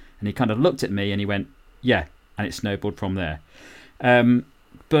Bond?" And he kind of looked at me and he went, "Yeah," and it snowballed from there.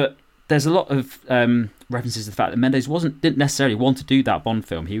 But there's a lot of references to the fact that Mendes didn't necessarily want to do that Bond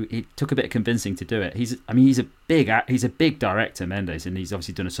film. He took a bit of convincing to do it. He's a big director, Mendes, and he's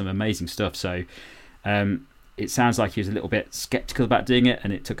obviously done some amazing stuff. So it sounds like he was a little bit skeptical about doing it,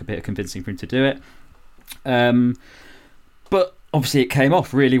 and it took a bit of convincing for him to do it. But obviously it came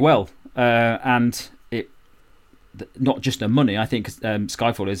off really well, and it not just the money. I think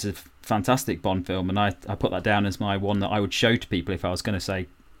Skyfall is a fantastic Bond film, and I put that down as my one that I would show to people if I was going to say,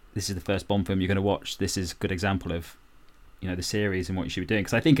 this is the first Bond film you're going to watch. This is a good example of, the series and what you should be doing,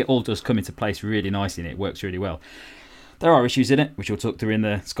 because I think it all does come into place really nicely and it works really well. There are issues in it, which we'll talk through in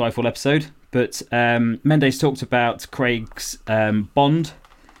the Skyfall episode, but Mendes talked about Craig's Bond,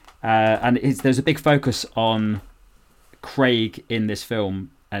 and there's a big focus on Craig in this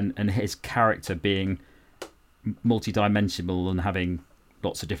film and his character being multi-dimensional and having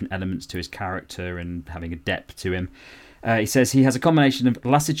lots of different elements to his character and having a depth to him. He says he has a combination of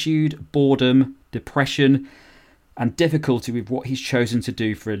lassitude, boredom, depression, and difficulty with what he's chosen to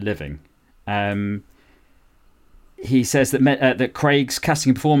do for a living. He says that Craig's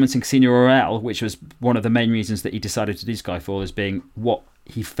casting and performance in Casino Royale, which was one of the main reasons that he decided to do Skyfall, as being what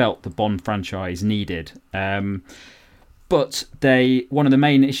he felt the Bond franchise needed. But one of the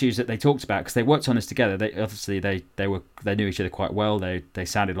main issues that they talked about, because they worked on this together, they knew each other quite well. They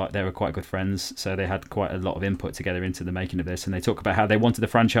sounded like they were quite good friends, so they had quite a lot of input together into the making of this. And they talk about how they wanted the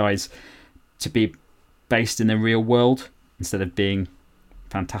franchise to be based in the real world instead of being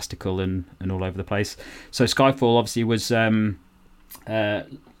fantastical and all over the place. So Skyfall obviously was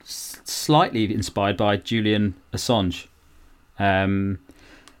slightly inspired by Julian Assange,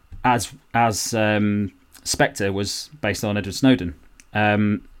 as Spectre was based on Edward Snowden.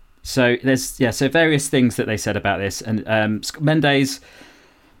 So there's various things that they said about this, and Mendes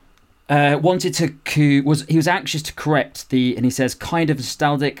he was anxious to correct and he says, kind of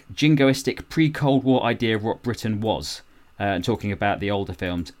nostalgic, jingoistic pre-Cold War idea of what Britain was, and talking about the older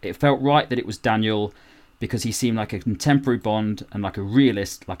films. It felt right that it was Daniel, because he seemed like a contemporary Bond and like a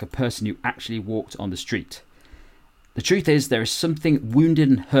realist, like a person who actually walked on the street. The truth is, there is something wounded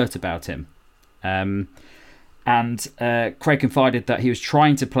and hurt about him. And Craig confided that he was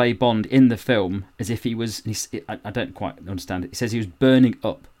trying to play Bond in the film as if he was... I don't quite understand it. He says he was burning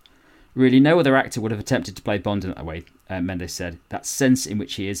up. Really, no other actor would have attempted to play Bond in that way, Mendes said. That sense in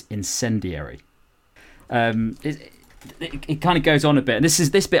which he is incendiary. It kind of goes on a bit. And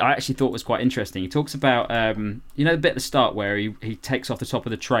this bit I actually thought was quite interesting. He talks about, the bit at the start where he takes off the top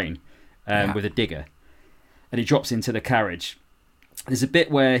of the train with a digger. And he drops into the carriage. There's a bit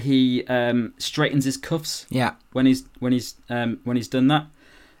where he straightens his cuffs. Yeah. When he's done that,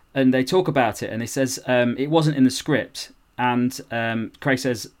 and they talk about it, and he says it wasn't in the script. And Craig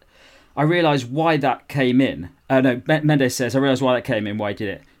says, "I realise why that came in." Mendes says, "I realise why that came in. Why he did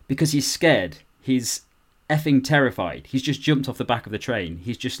it? Because he's scared. He's effing terrified. He's just jumped off the back of the train.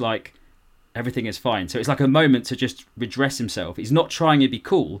 He's just like, everything is fine." So it's like a moment to just redress himself. He's not trying to be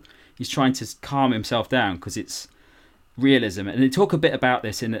cool. He's trying to calm himself down because it's realism. And they talk a bit about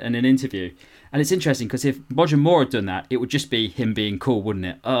this in an interview. And it's interesting because if Roger Moore had done that, it would just be him being cool, wouldn't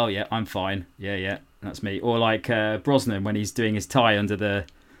it? "Oh, yeah, I'm fine. Yeah, that's me." Or like Brosnan when he's doing his tie on the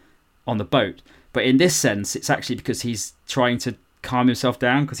boat. But in this sense, it's actually because he's trying to calm himself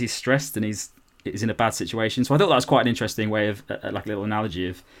down because he's stressed and he's in a bad situation. So I thought that was quite an interesting way of, like a little analogy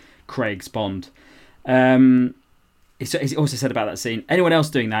of Craig's Bond. He also said about that scene, anyone else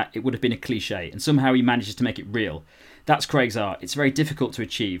doing that, it would have been a cliche, and somehow he manages to make it real. That's Craig's art. It's very difficult to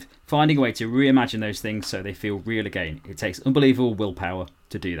achieve, finding a way to reimagine those things so they feel real again. It takes unbelievable willpower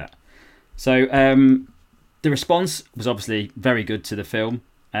to do that. So the response was obviously very good to the film.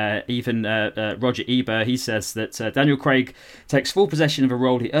 Even Roger Ebert, he says that Daniel Craig takes full possession of a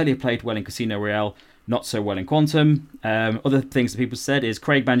role he earlier played well in Casino Royale, not so well in Quantum. Other things that people said is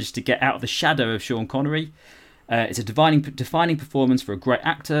Craig managed to get out of the shadow of Sean Connery. It's a defining performance for a great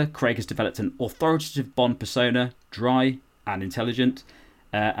actor. Craig has developed an authoritative Bond persona, dry and intelligent,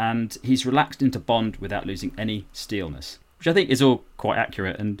 and he's relaxed into Bond without losing any steelness, which I think is all quite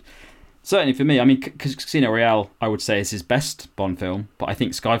accurate. And certainly for me, I mean, Casino Royale, I would say is his best Bond film, but I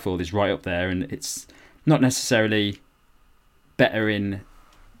think Skyfall is right up there, and it's not necessarily better in,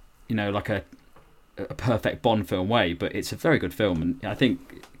 like a perfect Bond film way, but it's a very good film, and I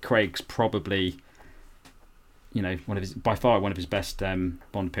think Craig's probably, by far one of his best Bond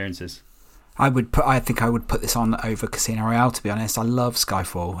appearances. I think I would put this on over Casino Royale, to be honest. I love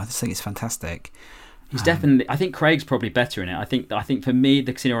Skyfall. I just think it's fantastic. He's definitely. I think Craig's probably better in it. I think for me,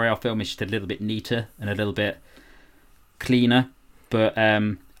 the Casino Royale film is just a little bit neater and a little bit cleaner. But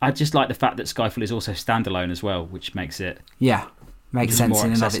I just like the fact that Skyfall is also standalone as well, which makes it makes sense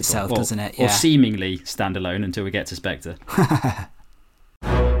in and of itself, doesn't it? Yeah. Or seemingly standalone until we get to Spectre.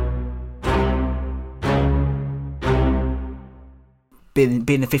 Being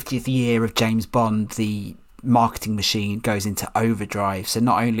the 50th year of James Bond, the marketing machine goes into overdrive. So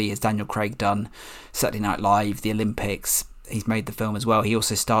not only has Daniel Craig done Saturday Night Live, the Olympics, he's made the film as well. He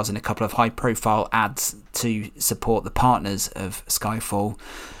also stars in a couple of high-profile ads to support the partners of Skyfall.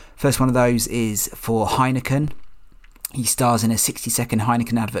 First one of those is for Heineken. He stars in a 60-second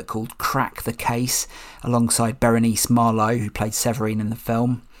Heineken advert called Crack the Case, alongside Berenice Marlowe, who played Severine in the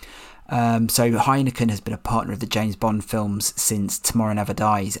film. So Heineken has been a partner of the James Bond films since Tomorrow Never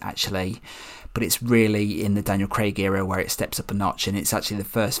Dies, actually. But it's really in the Daniel Craig era where it steps up a notch, and it's actually the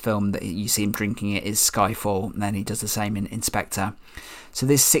first film that you see him drinking it is Skyfall, and then he does the same in Spectre. So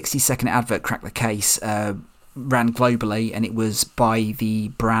this 60-second advert, Crack the Case, ran globally, and it was by the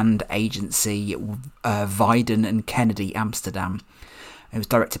brand agency Weiden and Kennedy Amsterdam. It was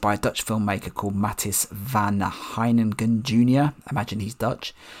directed by a Dutch filmmaker called Matthijs van Heiningen Jr. I imagine he's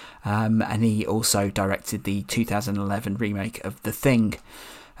Dutch. And he also directed the 2011 remake of The Thing.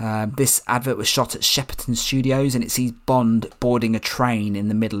 This advert was shot at Shepperton Studios, and it sees Bond boarding a train in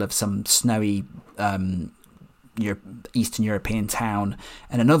the middle of some snowy Eastern European town,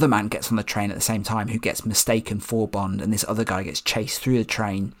 and another man gets on the train at the same time who gets mistaken for Bond, and this other guy gets chased through the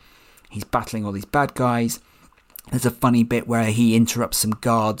train. He's battling all these bad guys. There's a funny bit where he interrupts some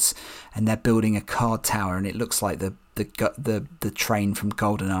guards, and they're building a card tower, and it looks like the train from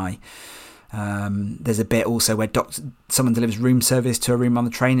GoldenEye. There's a bit also where someone delivers room service to a room on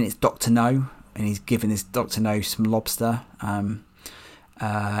the train, and it's Dr. No, and he's giving this Dr. No some lobster. And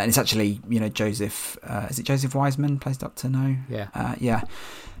it's actually, Joseph. Is it Joseph Wiseman plays Dr. No? Yeah. Yeah.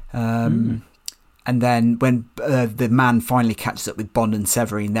 And then when the man finally catches up with Bond and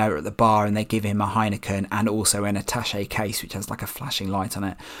Severine, they're at the bar and they give him a Heineken and also an attaché case which has like a flashing light on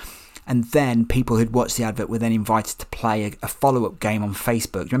it. And then people who'd watched the advert were then invited to play a follow-up game on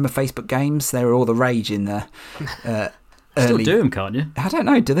Facebook. Do you remember Facebook games? They were all the rage in the Still do them, can't you? I don't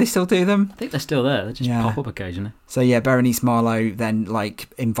know. Do they still do them? I think they're still there. They just pop up occasionally. So yeah, Berenice Marlowe then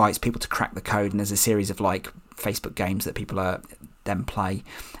invites people to crack the code, and there's a series of Facebook games that people then play.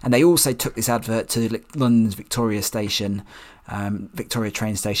 And they also took this advert to London's Victoria train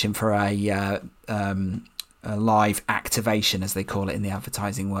station for a live activation, as they call it in the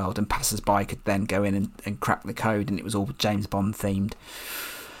advertising world, and passers-by could then go in and crack the code, and it was all James Bond themed.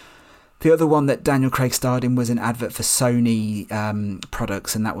 The other one that Daniel Craig starred in was an advert for Sony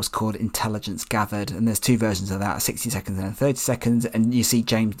products, and that was called Intelligence Gathered. And there's two versions of that, a 60 seconds and a 30 seconds. And you see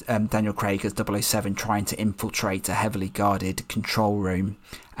Daniel Craig as 007 trying to infiltrate a heavily guarded control room.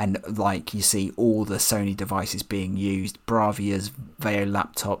 And you see all the Sony devices being used: Bravia's Veo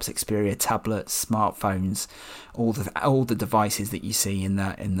laptops, Xperia tablets, smartphones, all the devices that you see in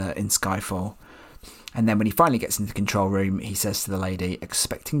Skyfall. And then when he finally gets into the control room, he says to the lady,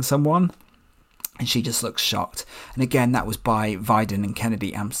 "Expecting someone?" And she just looks shocked. And again, that was by Viden and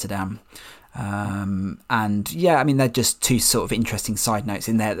Kennedy Amsterdam. And yeah, I mean, they're just two sort of interesting side notes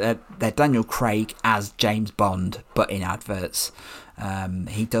in there. They're Daniel Craig as James Bond, but in adverts.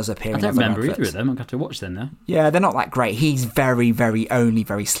 He does appear in other adverts. I don't remember either of them. I'm going to have to watch them now. Yeah, they're not that great. He's very, very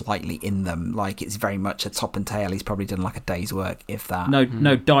slightly in them. It's very much a top and tail. He's probably done a day's work, if that.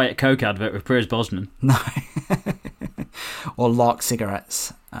 No Diet Coke advert with Piers Brosnan. No. Or Lark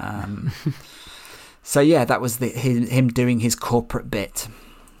cigarettes. So yeah, that was him doing his corporate bit.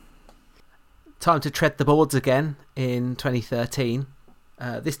 Time to tread the boards again in 2013.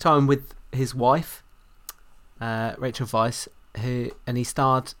 This time with his wife, Rachel Weisz. And he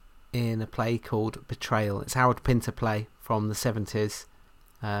starred in a play called Betrayal. It's a Harold Pinter play from the 70s,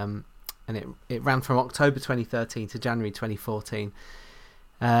 and it ran from October 2013 to January 2014.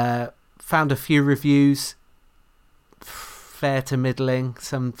 Found a few reviews, fair to middling,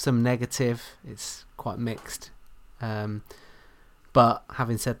 some negative. It's quite mixed, but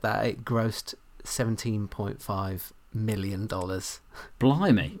having said that, it grossed $17.5 million.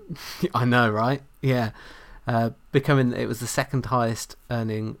 Blimey. I know, right? Yeah. It was the second highest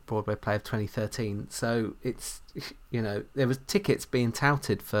earning Broadway play of 2013. So it's, there was tickets being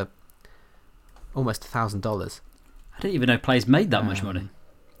touted for almost $1,000. I didn't even know plays made that much money.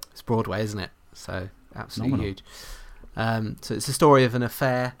 It's Broadway, isn't it? So absolutely huge. So it's a story of an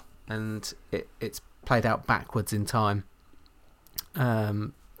affair, and it's played out backwards in time.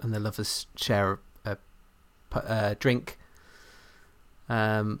 And the lovers share a drink.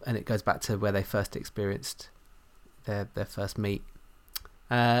 And it goes back to where they first experienced their first meet.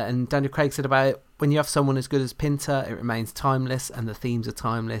 And Daniel Craig said about it, "When you have someone as good as Pinter, it remains timeless, and the themes are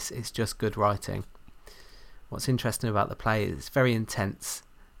timeless. It's just good writing." What's interesting about the play is it's very intense,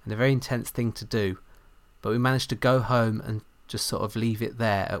 and a very intense thing to do, but we managed to go home and just sort of leave it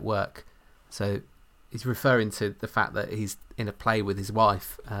there at work. So he's referring to the fact that he's in a play with his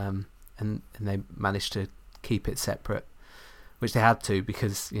wife, and they managed to keep it separate, which they had to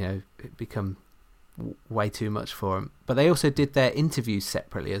because it become way too much for them. But they also did their interviews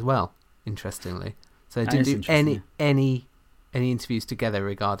separately as well, interestingly. So they didn't do any interviews together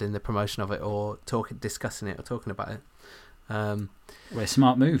regarding the promotion of it or discussing it or talking about it. Well, a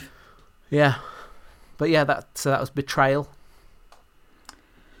smart move. Yeah. But yeah, that was Betrayal.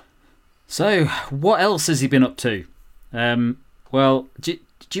 So what else has he been up to? Well, do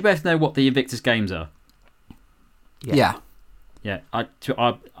you both know what the Invictus Games are? Yeah. Yeah,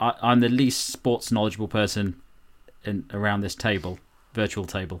 I'm the least sports knowledgeable person around this virtual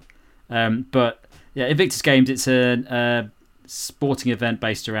table. But yeah, Invictus Games, it's a sporting event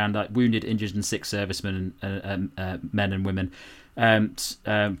based around wounded, injured and sick servicemen, men and women,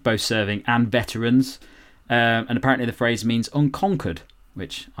 both serving and veterans. And apparently the phrase means unconquered,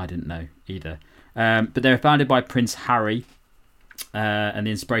 which I didn't know either. But they were founded by Prince Harry, and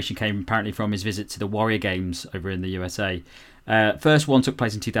the inspiration came apparently from his visit to the Warrior Games over in the USA. First one took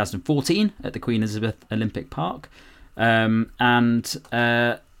place in 2014 at the Queen Elizabeth Olympic Park, and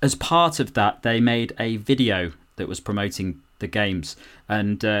as part of that they made a video that was promoting the games,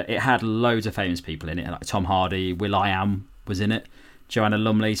 and it had loads of famous people in it, like Tom Hardy, will.i.am was in it, Joanna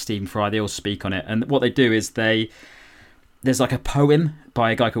Lumley, Stephen Fry. They all speak on it, and what they do is there's like a poem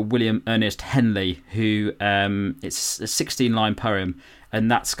by a guy called William Ernest Henley, who it's a 16-line poem,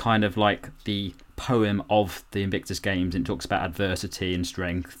 and that's kind of like the poem of the Invictus Games, and it talks about adversity and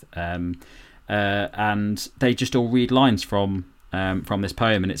strength, and they just all read lines from this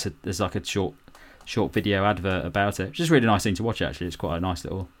poem, and there's like a short video advert about it, which is a really nice thing to watch. Actually, it's quite a nice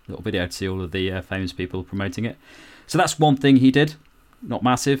little video to see all of the famous people promoting it. So that's one thing he did, not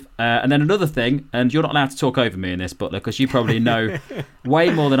massive. And then another thing, and you're not allowed to talk over me in this, Butler, because you probably know way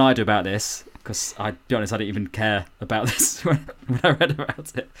more than I do about this, because I'll be honest, I didn't even care about this when I read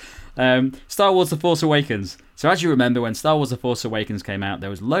about it. Star Wars The Force Awakens. So as you remember, when Star Wars The Force Awakens came out, there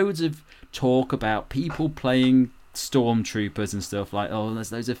was loads of talk about people playing stormtroopers and stuff, like, oh,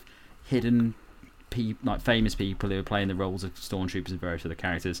 there's loads of hidden like famous people who are playing the roles of stormtroopers and various other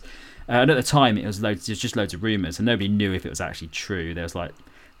characters. And at the time, it was just loads of rumours, and nobody knew if it was actually true. There was like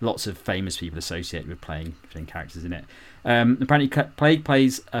lots of famous people associated with playing characters in it. Apparently, Craig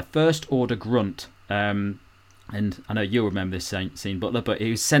plays a First Order grunt, and I know you'll remember this scene, Butler, but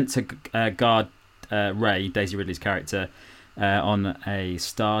he was sent to guard Rey, Daisy Ridley's character, on a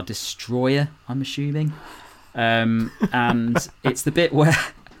Star Destroyer, I'm assuming. And it's the bit where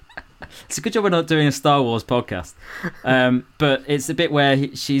it's a good job we're not doing a Star Wars podcast, but it's the bit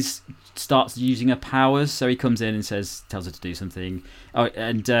where she starts using her powers. So he comes in and tells her to do something,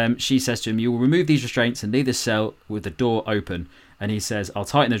 and she says to him, "You will remove these restraints and leave this cell with the door open." And he says, "I'll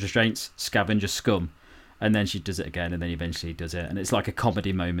tighten those restraints, scavenger scum." And then she does it again, and then eventually does it, and it's like a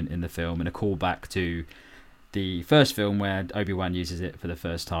comedy moment in the film and a callback to the first film where Obi-Wan uses it for the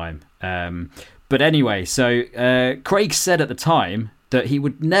first time. But anyway, so Craig said at the time that he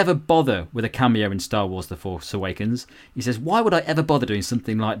would never bother with a cameo in Star Wars The Force Awakens. He says, "Why would I ever bother doing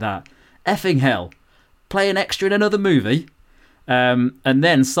something like that? Effing hell. Play an extra in another movie?" And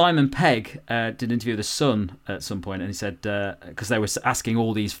then Simon Pegg did an interview with The Sun at some point, and he said, because they were asking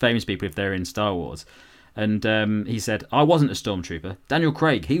all these famous people if they're in Star Wars, and he said, "I wasn't a stormtrooper. Daniel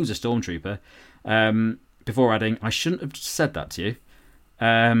Craig, he was a stormtrooper," before adding, "I shouldn't have said that to you."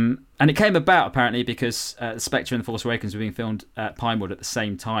 And it came about apparently because Spectre and The Force Awakens were being filmed at Pinewood at the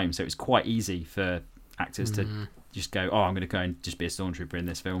same time, so it was quite easy for actors to just go, "Oh, I'm going to go and just be a stormtrooper in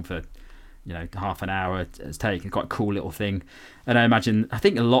this film for, half an hour as take." Quite a cool little thing. And I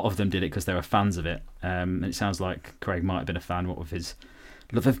think a lot of them did it because they were fans of it. And it sounds like Craig might have been a fan, what with his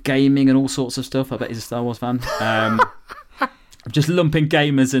love of gaming and all sorts of stuff. I bet he's a Star Wars fan. I'm just lumping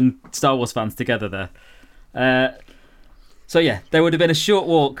gamers and Star Wars fans together there. So yeah, there would have been a short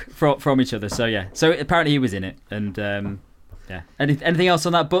walk from each other. So yeah, so apparently he was in it, and yeah. Anything else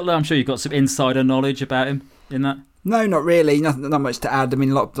on that, Butler? I'm sure you've got some insider knowledge about him in that. No, not really. Not much to add. I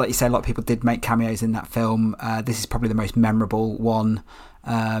mean, like you say, a lot of people did make cameos in that film. This is probably the most memorable one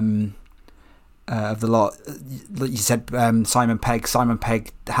of the lot. Like you said, Simon Pegg. Simon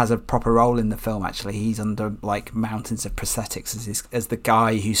Pegg has a proper role in the film. Actually, he's under like mountains of prosthetics as the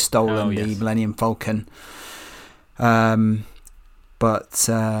guy who's stolen the Millennium Falcon. But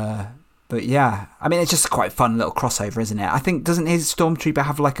yeah, I mean, it's just quite a fun little crossover, isn't it? I think, doesn't his stormtrooper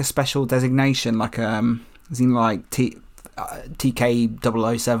have like a special designation, like isn't like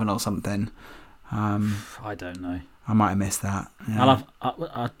TK007 or something? I don't know. I might have missed that. Yeah.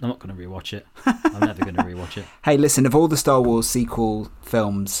 I'm not going to rewatch it. I'm never going to rewatch it. Hey, listen, of all the Star Wars sequel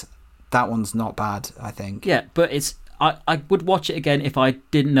films, that one's not bad, I think. Yeah, but I would watch it again if I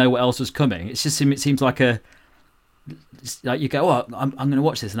didn't know what else was coming. It seems like you go, "Oh, I'm going to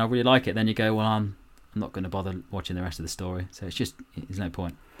watch this and I really like it." Then you go, "Well, I'm not going to bother watching the rest of the story." So there's no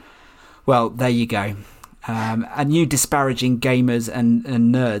point. Well, there you go. And you disparaging gamers and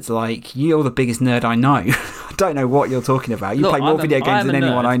nerds, like, you're the biggest nerd I know. I don't know what you're talking about. You play more video games than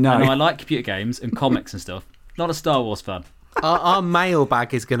anyone I know. I like computer games and comics and stuff. Not a Star Wars fan. Our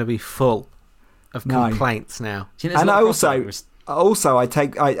mailbag is going to be full of complaints now. And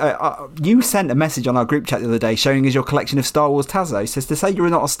you sent a message on our group chat the other day showing us your collection of Star Wars Tazos. Says to say you're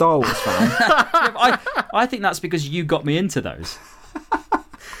not a Star Wars fan. I think that's because you got me into those.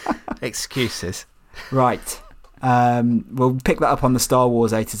 Excuses. Right. We'll pick that up on the Star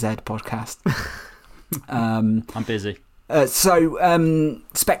Wars A to Z podcast. I'm busy. So,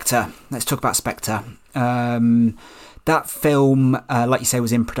 Spectre. Let's talk about Spectre. That film, like you say,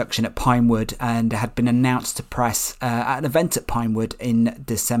 was in production at Pinewood and had been announced to press at an event at Pinewood in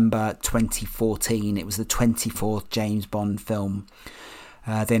December 2014. It was the 24th James Bond film.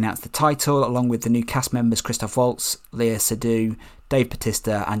 They announced the title along with the new cast members Christoph Waltz, Léa Seydoux, Dave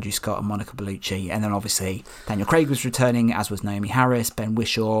Bautista, Andrew Scott and Monica Bellucci. And then obviously Daniel Craig was returning, as was Naomi Harris, Ben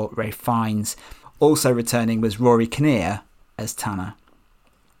Whishaw, Ralph Fiennes. Also returning was Rory Kinnear as Tanner.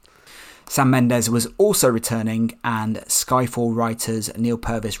 Sam Mendes was also returning, and Skyfall writers Neil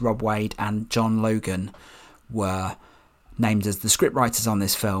Purvis, Rob Wade and John Logan were named as the scriptwriters on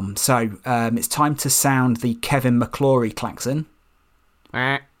this film. So it's time to sound the Kevin McClory klaxon.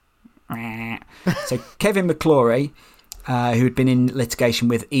 So Kevin McClory, who had been in litigation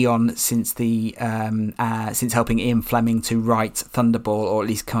with Eon since helping Ian Fleming to write Thunderball, or at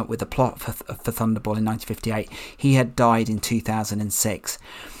least come up with a plot for Thunderball in 1958, he had died in 2006.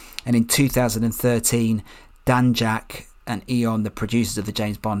 And in 2013, Dan Jack and Eon, the producers of the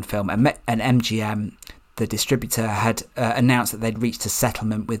James Bond film, and MGM, the distributor, had announced that they'd reached a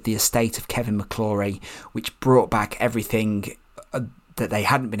settlement with the estate of Kevin McClory, which brought back everything that they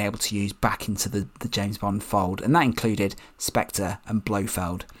hadn't been able to use back into the James Bond fold, and that included Spectre and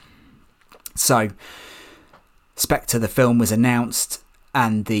Blofeld. So Spectre, the film was announced,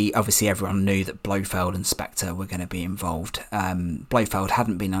 and obviously everyone knew that Blofeld and Spectre were going to be involved. Blofeld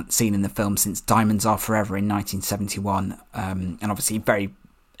hadn't been seen in the film since Diamonds Are Forever in 1971, and obviously very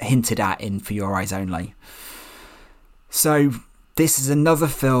hinted at in For Your Eyes Only. So this is another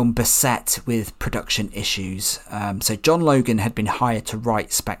film beset with production issues. So John Logan had been hired to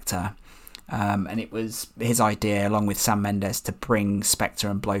write Spectre, and it was his idea, along with Sam Mendes, to bring Spectre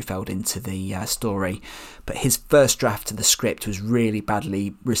and Blofeld into the story. But his first draft of the script was really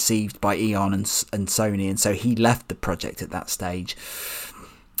badly received by Eon and Sony, and so he left the project at that stage.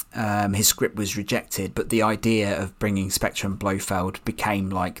 His script was rejected, but the idea of bringing Spectre and Blofeld became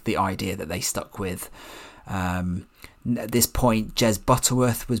like the idea that they stuck with. At this point, Jez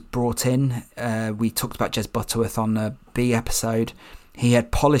Butterworth was brought in. We talked about Jez Butterworth on the B episode. He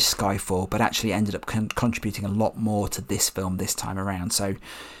had polished Skyfall, but actually ended up contributing a lot more to this film this time around. So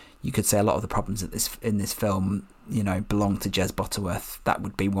you could say a lot of the problems in this film, belong to Jez Butterworth. That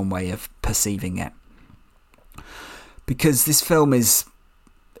would be one way of perceiving it. Because this film it's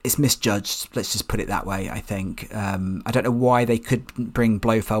misjudged, let's just put it that way, I think. I don't know why they couldn't bring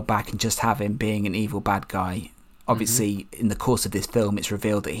Blofeld back and just have him being an evil bad guy. Obviously, in the course of this film, it's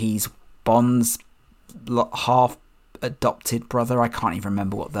revealed that he's Bond's half-adopted brother. I can't even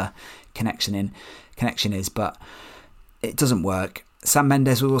remember what the connection is, but it doesn't work. Sam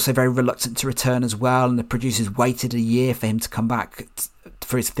Mendes was also very reluctant to return as well, and the producers waited a year for him to come back,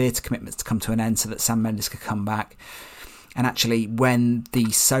 for his theatre commitments to come to an end so that Sam Mendes could come back. And actually, when the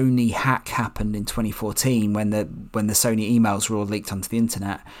Sony hack happened in 2014, when the Sony emails were all leaked onto the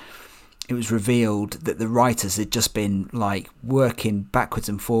internet, it was revealed that the writers had just been working backwards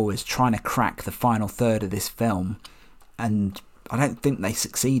and forwards trying to crack the final third of this film, and I don't think they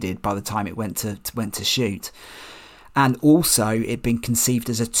succeeded by the time it went to shoot. And also, it'd been conceived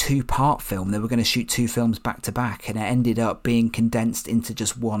as a 2-part film. They were going to shoot 2 films back to back, and it ended up being condensed into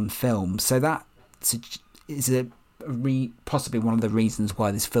just one film. So that is possibly one of the reasons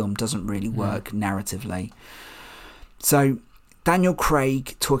why this film doesn't really work narratively. So Daniel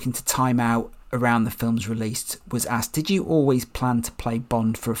Craig, talking to Time Out around the film's release, was asked, "Did you always plan to play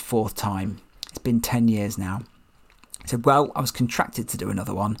Bond for a 4th time? It's been 10 years now." He said, "Well, I was contracted to do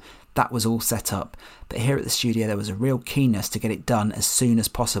another one. That was all set up. But here at the studio, there was a real keenness to get it done as soon as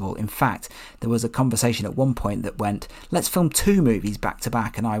possible. In fact, there was a conversation at one point that went, 'Let's film 2 movies back to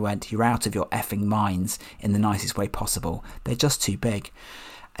back.' And I went, 'You're out of your effing minds,' in the nicest way possible. They're just too big."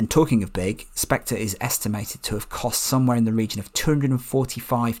 And talking of big, Spectre is estimated to have cost somewhere in the region of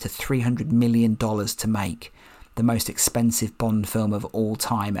 $245 to $300 million to make. The most expensive Bond film of all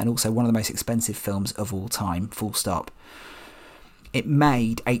time, and also one of the most expensive films of all time, full stop. It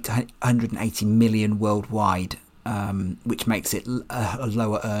made $880 million worldwide, which makes it a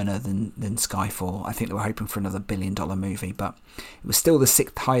lower earner than Skyfall. I think they were hoping for another $1 billion movie, but it was still the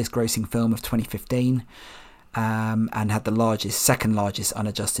 6th highest grossing film of 2015, and had the second largest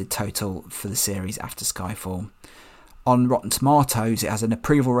unadjusted total for the series after Skyfall. On Rotten Tomatoes, it has an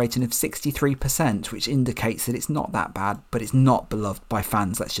approval rating of 63%, which indicates that it's not that bad, but it's not beloved by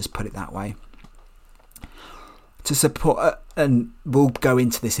fans, let's just put it that way. To support, and we'll go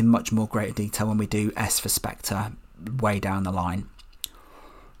into this in much more greater detail when we do S for Spectre way down the line.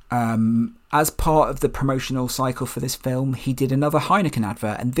 As part of the promotional cycle for this film, he did another Heineken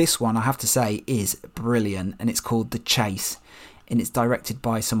advert, and this one, I have to say, is brilliant, and it's called The Chase, and it's directed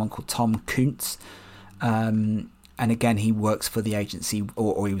by someone called Tom Kuntz. And again, he works for the agency,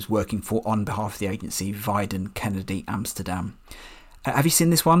 or he was working on behalf of the agency, Wieden Kennedy Amsterdam. Have you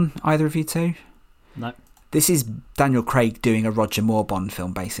seen this one, either of you two? No. This is Daniel Craig doing a Roger Moore Bond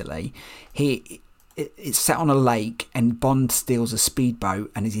film, basically. It's set on a lake, and Bond steals a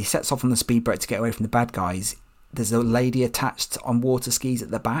speedboat, and as he sets off on the speedboat to get away from the bad guys, there's a lady attached on water skis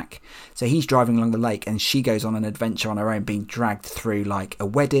at the back. So he's driving along the lake, and she goes on an adventure on her own, being dragged through a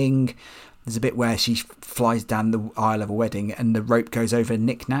wedding. There's a bit where she flies down the aisle of a wedding, and the rope goes over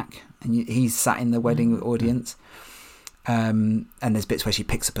Knick-Knack, and he's sat in the wedding audience. And there's bits where she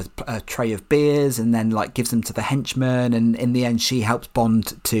picks up a tray of beers and then gives them to the henchman, and in the end she helps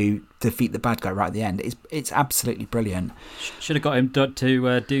Bond to defeat the bad guy right at the end. It's absolutely brilliant. Should have got him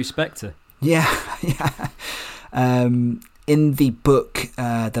to do Spectre. Yeah. In the book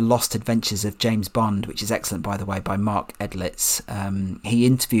The Lost Adventures of James Bond, which is excellent by the way, by Mark Edlitz, he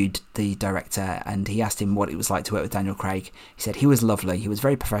interviewed the director and he asked him what it was like to work with Daniel Craig. He said he was lovely, he was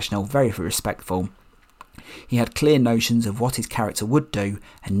very professional, very respectful. He had clear notions of what his character would do,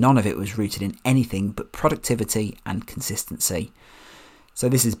 and none of it was rooted in anything but productivity and consistency. So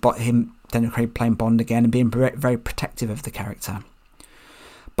this is Daniel Craig playing Bond again and being very protective of the character.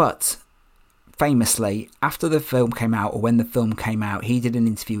 But famously, after the film came out, or when the film came out, he did an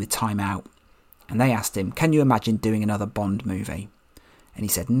interview with Time Out, and they asked him, can you imagine doing another Bond movie? And he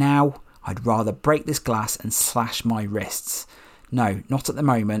said, now I'd rather break this glass and slash my wrists. No, not at the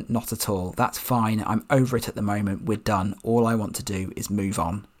moment, not at all. That's fine, I'm over it at the moment, we're done. All I want to do is move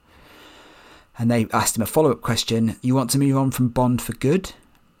on. And they asked him a follow-up question, you want to move on from Bond for good?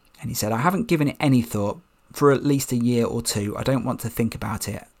 And he said, I haven't given it any thought for at least a year or two. I don't want to think about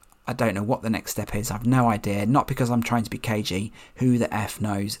it. I don't know what the next step is. I've no idea. Not because I'm trying to be cagey. Who the F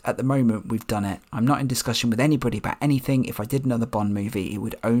knows? At the moment, we've done it. I'm not in discussion with anybody about anything. If I did another Bond movie, it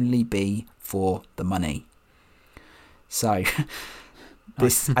would only be for the money. So,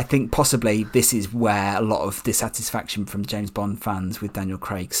 I think possibly this is where a lot of dissatisfaction from James Bond fans with Daniel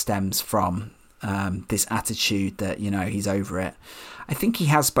Craig stems from. This attitude that, he's over it. I think he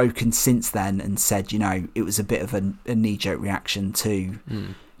has spoken since then and said, it was a bit of a knee-jerk reaction to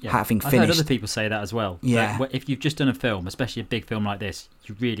having finished. I've heard other people say that as well. Yeah. Like, if you've just done a film, especially a big film like this,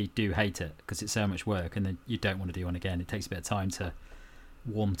 you really do hate it because it's so much work and then you don't want to do one again. It takes a bit of time to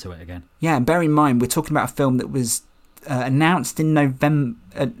warm to it again. Yeah, and bear in mind, we're talking about a film that was announced in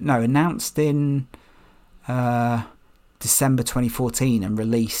December 2014 and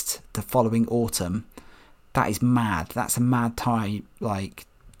released the following autumn. That is mad. That's a mad time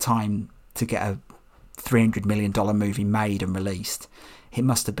to get a $300 million movie made and released. It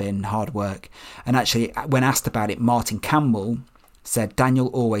must have been hard work. And actually, when asked about it, Martin Campbell said Daniel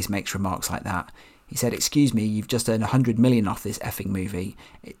always makes remarks like that. He said, excuse me, you've just earned $100 million off this effing movie.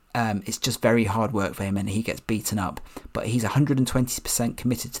 It's just very hard work for him and he gets beaten up. But he's 120%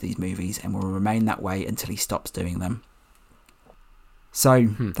 committed to these movies and will remain that way until he stops doing them. So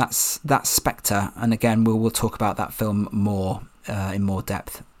that's Spectre, and again we'll talk about that film more in more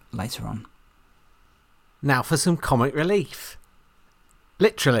depth later on. Now for some comic relief.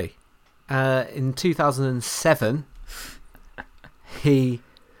 Literally, in 2007, he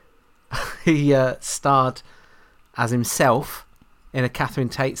starred as himself in a Catherine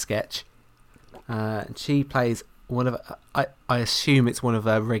Tate sketch. And she plays one of I assume it's one of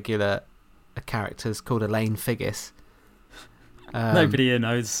her regular characters called Elaine Figgis. Nobody here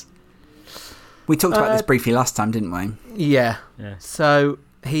knows. We talked about this briefly last time, didn't we? Yeah. So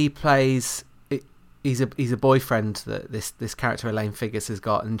he plays. He's a boyfriend that this character Elaine Figgis has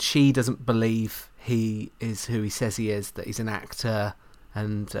got, and she doesn't believe he is who he says he is. That he's an actor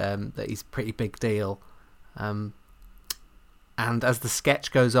and that he's a pretty big deal. And as the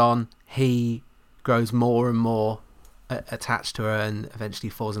sketch goes on, he grows more and more attached to her, and eventually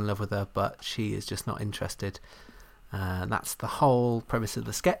falls in love with her. But she is just not interested. That's the whole premise of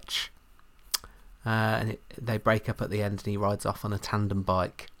the sketch. And they break up at the end and he rides off on a tandem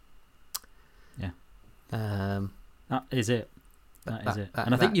bike. Yeah. That is it. That is it.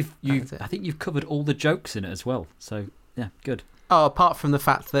 And I think you've covered all the jokes in it as well. So yeah, good. Oh, apart from the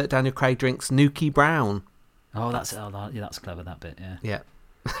fact that Daniel Craig drinks Nuki Brown. Oh, that's clever, that bit, yeah.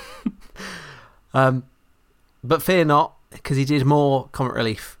 Yeah. But fear not, because he did more comic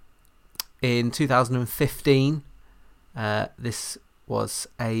relief. In 2015, this was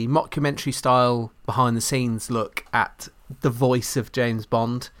a mockumentary-style, behind-the-scenes look at the voice of James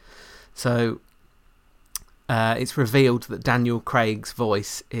Bond. So it's revealed that Daniel Craig's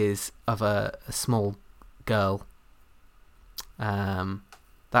voice is of a small girl.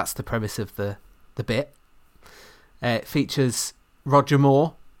 That's the premise of the bit. It features Roger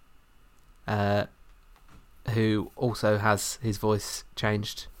Moore, who also has his voice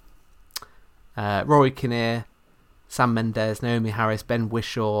changed. Rory Kinnear, Sam Mendes, Naomi Harris, Ben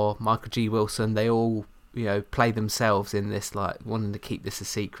Whishaw, Michael G. Wilson, they all, play themselves in this, like wanting to keep this a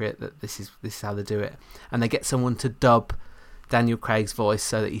secret, that this is how they do it. And they get someone to dub Daniel Craig's voice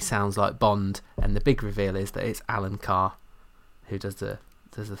so that he sounds like Bond, and the big reveal is that it's Alan Carr who does the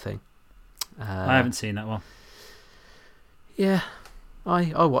thing. I haven't seen that one. Yeah,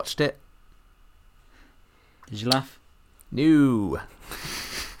 I watched it. Did you laugh? No.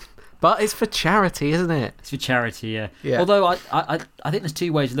 But it's for charity, isn't it? It's for charity, yeah. Although I think there's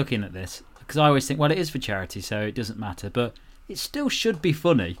two ways of looking at this. Because I always think, well, it is for charity, so it doesn't matter. But it still should be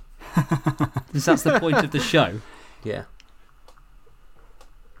funny. Because that's the point of the show. Yeah.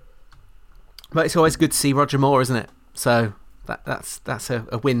 But it's always good to see Roger Moore, isn't it? So that's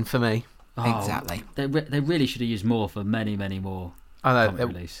a win for me. Oh, exactly. They really should have used more for many, many more. I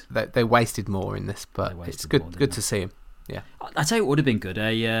know they wasted more in this, but it's good to see him. Yeah, I tell you what would have been good: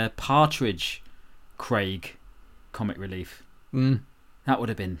 a Partridge Craig comic relief. That would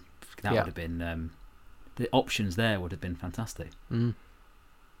have been. Would have been. The options there would have been fantastic.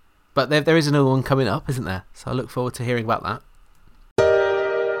 But there is another one coming up, isn't there? So I look forward to hearing about that.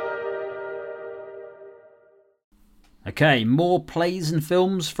 Okay, more plays and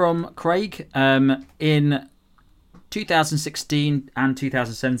films from Craig. In 2016 and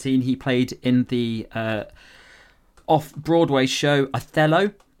 2017, he played in the off-Broadway show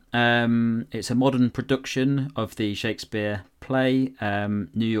Othello. It's a modern production of the Shakespeare play,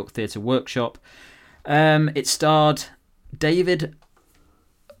 New York Theatre Workshop. It starred David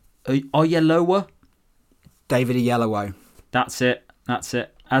Oyelowo. David Oyelowo. That's it.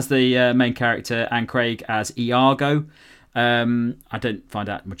 As the main character, and Craig as Iago. I don't find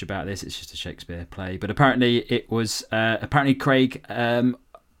out much about this. It's just a Shakespeare play, but apparently it was. Apparently Craig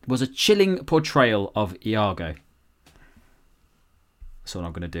was a chilling portrayal of Iago. That's all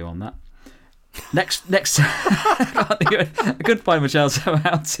I'm going to do on that. Next, I couldn't find much else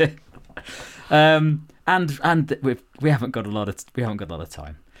about it. And we haven't got a lot of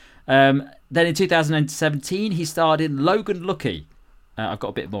time. Then in 2017, he starred in Logan Lucky. I've got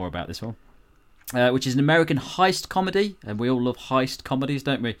a bit more about this one, which is an American heist comedy, and we all love heist comedies,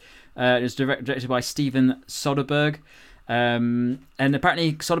 don't we? It was directed by Steven Soderbergh, and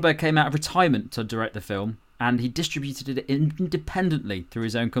apparently Soderbergh came out of retirement to direct the film, and he distributed it independently through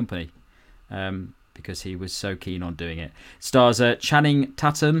his own company, because he was so keen on doing it. Stars Channing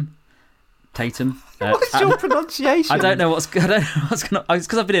Tatum. What's your pronunciation? I don't know what's going on. It's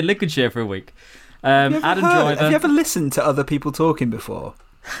because I've been in Lincolnshire for a week. Adam Driver. Have you ever listened to other people talking before?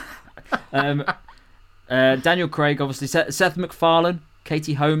 Daniel Craig, obviously. Seth MacFarlane,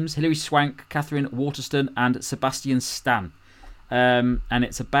 Katie Holmes, Hilary Swank, Catherine Waterston, and Sebastian Stan. And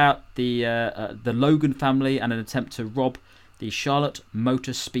it's about the Logan family and an attempt to rob the Charlotte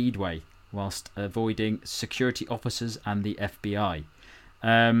Motor Speedway whilst avoiding security officers and the FBI.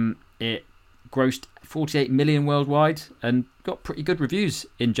 It grossed 48 million worldwide and got pretty good reviews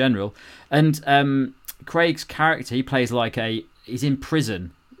in general. And Craig's character, he's in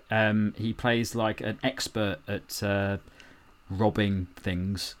prison. He plays like an expert at robbing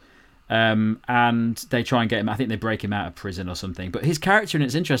things. And they try and get him, I think they break him out of prison or something. But his character, and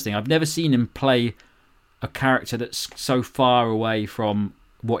it's interesting, I've never seen him play a character that's so far away from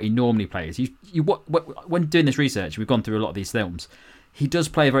what he normally plays. When doing this research, we've gone through a lot of these films. He does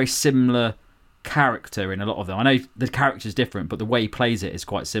play a very similar character in a lot of them. I know the character's different, but the way he plays it is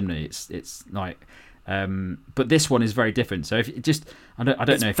quite similar. It's like, but this one is very different. So if it just, I don't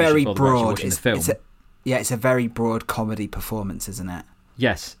know if very you should bother broad. watching the film. It's a very broad comedy performance, isn't it?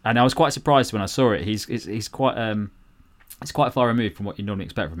 Yes, and I was quite surprised when I saw it. He's quite it's quite far removed from what you normally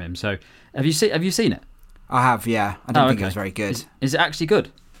expect from him. So have you seen it? I have, yeah. I don't think it was very good. Is it actually good?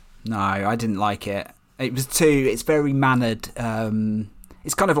 No, I didn't like it. It's very mannered.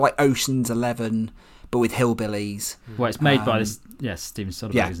 It's kind of like Ocean's 11, but with hillbillies. Well, it's made by Steven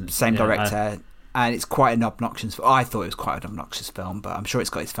Soderbergh, isn't it? Same director. And it's quite an obnoxious. I thought it was quite an obnoxious film, but I'm sure it's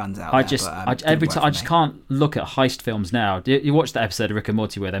got its fans out there. Every time I just can't look at heist films now. You watch that episode of Rick and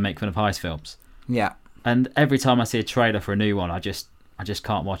Morty where they make fun of heist films? Yeah. And every time I see a trailer for a new one, I just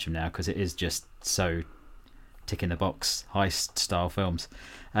can't watch them now because it is just so tick in the box heist style films.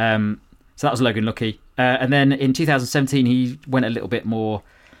 So that was Logan Lucky. And then in 2017, he went a little bit more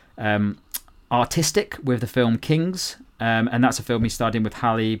artistic with the film Kings. And that's a film he starred in with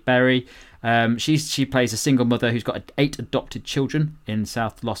Halle Berry. She plays a single mother who's got 8 adopted children in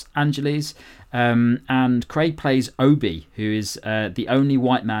South Los Angeles. And Craig plays Obi, who is the only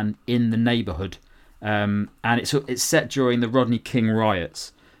white man in the neighborhood. And it's set during the Rodney King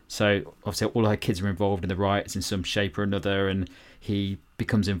riots. So obviously all her kids are involved in the riots in some shape or another, and he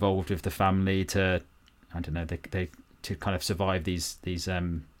becomes involved with the family to, I don't know, they to kind of survive these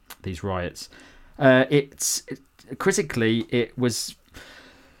riots. Critically, it was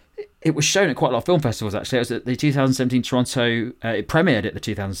shown at quite a lot of film festivals. Actually, it was at the 2017 Toronto. It premiered at the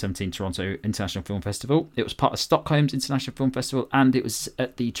 2017 Toronto International Film Festival. It was part of Stockholm's International Film Festival, and it was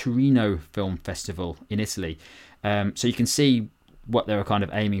at the Torino Film Festival in Italy. So you can see what they were kind of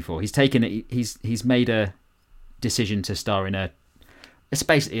aiming for. He's made a decision to star in it's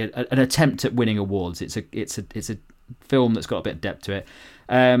basically an attempt at winning awards. It's a film that's got a bit of depth to it.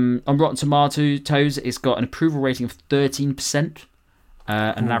 On Rotten Tomatoes, it's got an approval rating of 13%,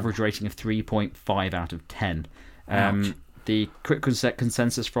 an average rating of 3.5 out of 10. The critical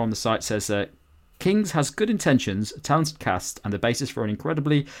consensus from the site says that Kings has good intentions, a talented cast, and the basis for an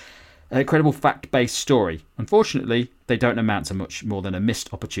incredible fact-based story. Unfortunately, they don't amount to much more than a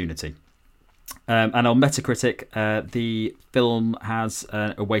missed opportunity. And on Metacritic, the film has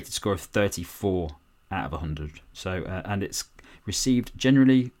a weighted score of 34 out of 100. So, and it's received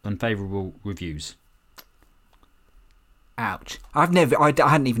generally unfavourable reviews. Ouch. I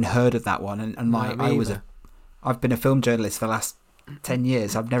hadn't even heard of that one, and No, me either. I've been a film journalist for the last 10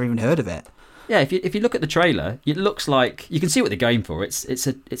 years. I've never even heard of it. Yeah, if you look at the trailer, it looks like you can see what they're going for. It's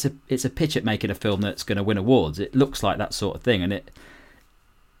a pitch at making a film that's going to win awards. It looks like that sort of thing, and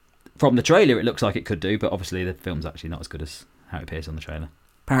from the trailer it looks like it could do, but obviously the film's actually not as good as how it appears on the trailer.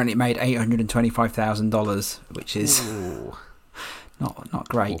 Apparently, it made $825,000, which is not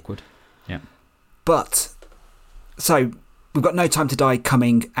great. Awkward. Yeah. But so we've got No Time to Die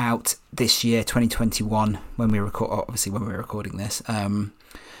coming out this year, 2021, when we're recording this.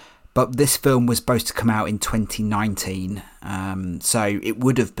 But this film was supposed to come out in 2019, so it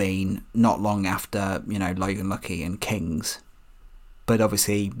would have been not long after, Logan Lucky and Kings. But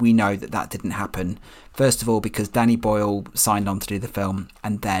obviously, we know that didn't happen. First of all, because Danny Boyle signed on to do the film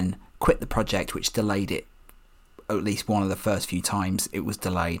and then quit the project, which delayed it. At least one of the first few times it was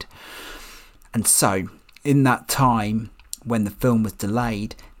delayed. And so, in that time, when the film was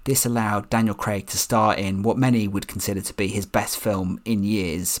delayed, this allowed Daniel Craig to star in what many would consider to be his best film in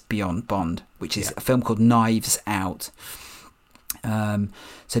years beyond Bond, which is a film called Knives Out.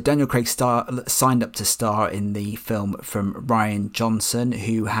 So Daniel Craig signed up to star in the film from Rian Johnson,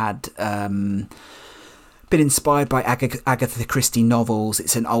 who had been inspired by Agatha Christie novels.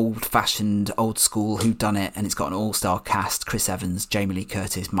 It's an old-fashioned, old-school whodunit, and it's got an all-star cast: Chris Evans, Jamie Lee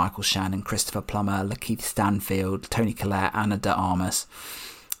Curtis, Michael Shannon, Christopher Plummer, Lakeith Stanfield, Toni Collette, Ana de Armas.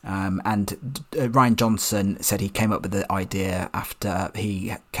 And Rian Johnson said he came up with the idea after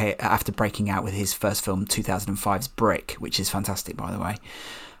breaking out with his first film, 2005's Brick, which is fantastic, by the way.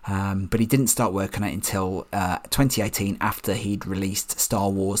 But he didn't start work on it until 2018, after he'd released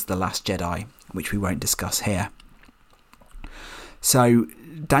Star Wars The Last Jedi, which we won't discuss here. So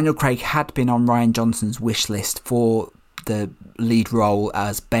Daniel Craig had been on Rian Johnson's wish list for the lead role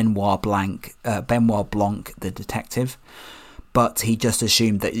as Benoit Blanc, the detective. But he just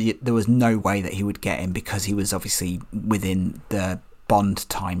assumed that there was no way that he would get him, because he was obviously within the Bond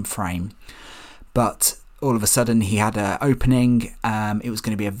time frame. But all of a sudden he had an opening. It was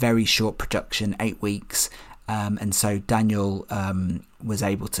going to be a very short production, 8 weeks. And so Daniel was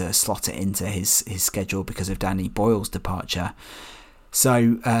able to slot it into his schedule because of Danny Boyle's departure.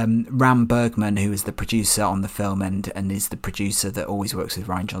 So Ram Bergman, who is the producer on the film and is the producer that always works with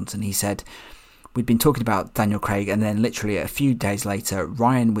Rian Johnson, he said, we'd been talking about Daniel Craig, and then literally a few days later,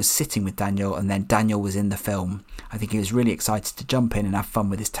 Ryan was sitting with Daniel, and then Daniel was in the film. I think he was really excited to jump in and have fun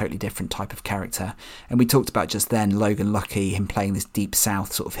with this totally different type of character. And we talked about just then Logan Lucky, him playing this deep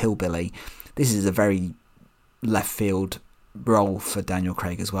south sort of hillbilly. This is a very left field role for Daniel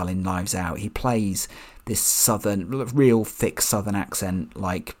Craig as well in Knives Out. He plays this southern, real thick southern accent,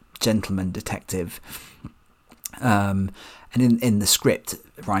 like gentleman detective. And in the script,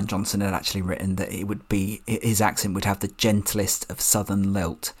 Rian Johnson had actually written that his accent would have the gentlest of southern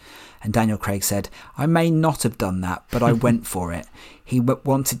lilt. And Daniel Craig said, I may not have done that, but I went for it. He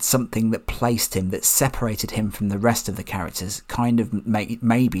wanted something that placed him, that separated him from the rest of the characters, kind of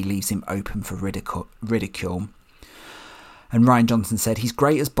maybe leaves him open for ridicule. And Rian Johnson said, he's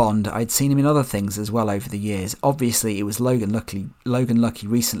great as Bond. I'd seen him in other things as well over the years. Obviously, it was Logan Lucky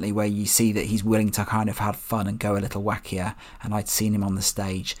recently, where you see that he's willing to kind of have fun and go a little wackier, and I'd seen him on the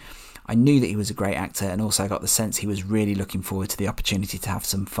stage. I knew that he was a great actor, and also got the sense he was really looking forward to the opportunity to have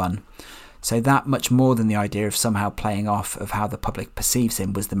some fun. So that, much more than the idea of somehow playing off of how the public perceives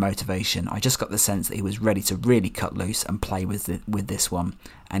him, was the motivation. I just got the sense that he was ready to really cut loose and play with this one,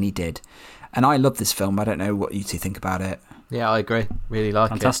 and he did. And I love this film. I don't know what you two think about it. Yeah, I agree. Really like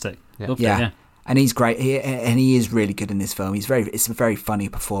Fantastic. it. Loved it, yeah. And he's great. He is really good in this film. It's a very funny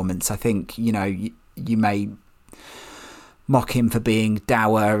performance. I think, you may mock him for being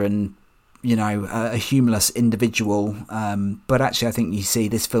dour and, a humorless individual. But actually, I think you see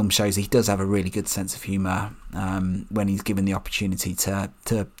this film shows he does have a really good sense of humour when he's given the opportunity to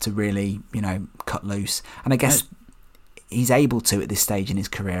really, cut loose. And I guess he's able to at this stage in his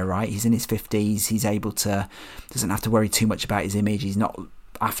career, right? He's in his 50s. He's able to, doesn't have to worry too much about his image. He's not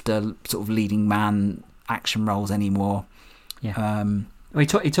after sort of leading man action roles anymore. Yeah. He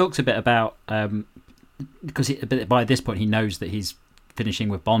talks a bit about, because by this point he knows that he's finishing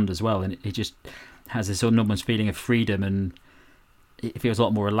with Bond as well, and he just has this enormous feeling of freedom, and he feels a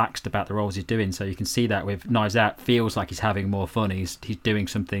lot more relaxed about the roles he's doing. So you can see that with Knives Out, feels like he's having more fun. He's doing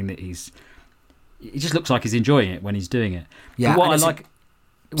something that it just looks like he's enjoying it when he's doing it. Yeah. What I like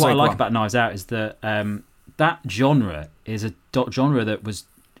about Knives Out is that that genre is a genre that was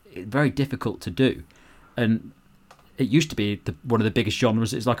very difficult to do, and it used to be one of the biggest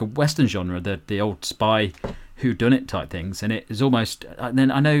genres. It's like a Western genre, the old spy whodunit type things, and it is almost. And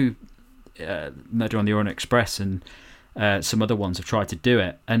then I know Murder on the Orient Express and some other ones have tried to do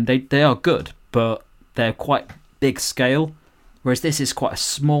it, and they are good, but they're quite big scale. Whereas this is quite a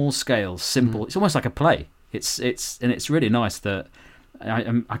small scale, simple. It's almost like a play. It's really nice that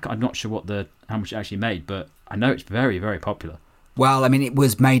I'm not sure how much it actually made, but I know it's very, very popular. Well, I mean, it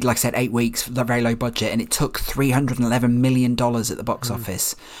was made, like I said, 8 weeks, very low budget, and it took $311 million at the box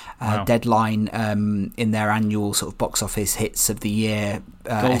office. Wow. Deadline, in their annual sort of box office hits of the year,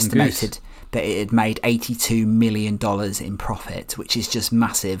 estimated that it had made $82 million in profit, which is just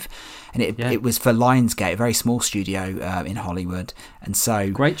massive. And it was for Lionsgate, a very small studio in Hollywood. And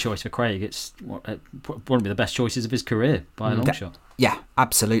so, great choice for Craig. It's one of the best choices of his career by a long shot. Yeah,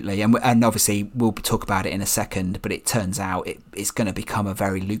 absolutely. And obviously we'll talk about it in a second, but it turns out it's going to become a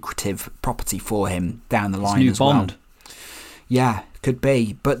very lucrative property for him down the line as well. His new Bond. Yeah, could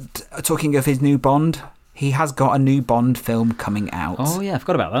be. But talking of his new Bond, he has got a new Bond film coming out. Oh, yeah, I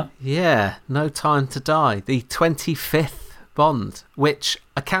forgot about that. Yeah, No Time to Die. The 25th Bond, which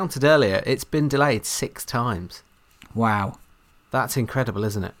I counted earlier, it's been delayed 6 times. Wow. That's incredible,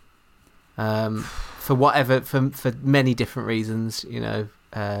 isn't it? For many different reasons,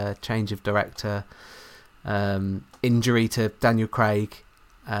 change of director, injury to Daniel Craig,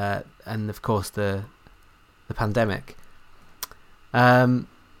 and of course the pandemic.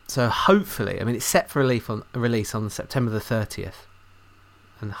 So hopefully, I mean, it's set for release on September the 30th,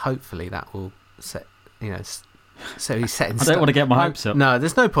 and hopefully that will set, so he's set in I don't want to get my hopes up. No,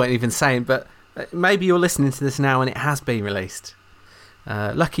 there's no point even saying, but maybe you're listening to this now and it has been released.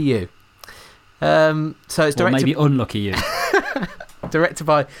 Lucky you. So it's directed, or maybe unlucky you. Directed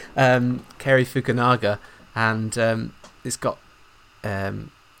by Cary Fukunaga, and it's got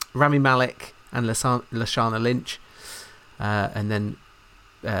Rami Malek and Lashana Lynch, and then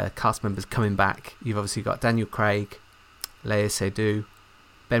cast members coming back. You've obviously got Daniel Craig, Léa Seydoux,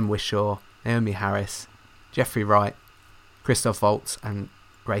 Ben Whishaw, Naomi Harris, Jeffrey Wright, Christoph Waltz, and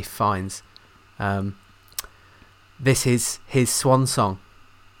Ralph Fiennes. This is his swan song,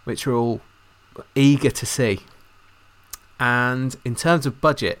 which we're all eager to see. And in terms of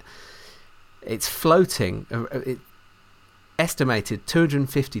budget, it's floating, estimated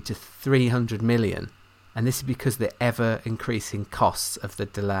 250 to 300 million, and this is because the ever increasing costs of the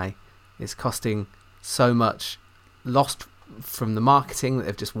delay. It's costing so much, lost from the marketing that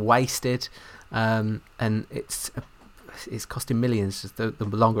they've just wasted, and it's costing millions just the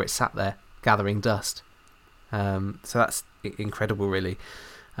longer it's sat there gathering dust. So that's incredible, really.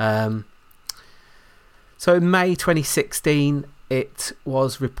 So in May 2016, it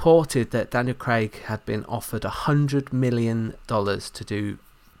was reported that Daniel Craig had been offered $100 million to do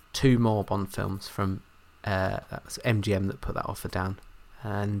 2 more Bond films from that was MGM that put that offer down,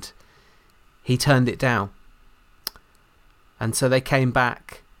 and he turned it down. And so they came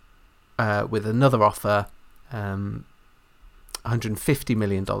back with another offer, $150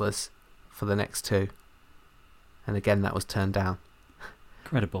 million for the next 2, and again that was turned down.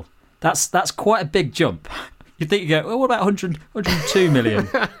 Incredible. That's quite a big jump. You think you go, well, what about 102 million?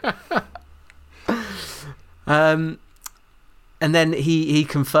 And then he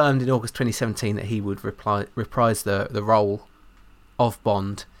confirmed in August 2017 that he would reprise the role of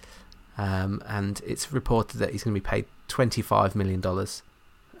Bond, and it's reported that he's going to be paid $25 million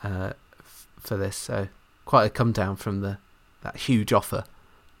for this. So quite a come down from that huge offer.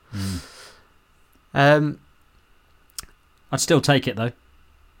 I'd still take it though.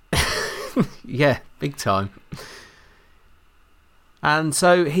 Yeah, big time. And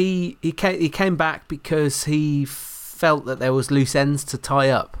so he came back because he felt that there was loose ends to tie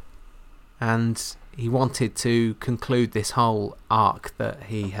up, and he wanted to conclude this whole arc that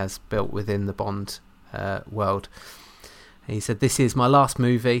he has built within the Bond world. And he said, "This is my last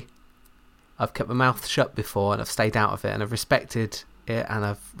movie. I've kept my mouth shut before, and I've stayed out of it, and I've respected it, and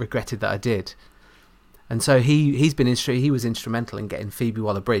I've regretted that I did." And so he was instrumental in getting Phoebe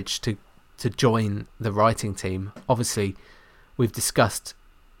Waller-Bridge to join the writing team. Obviously, we've discussed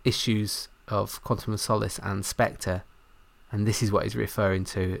issues of Quantum of Solace and Spectre, and this is what he's referring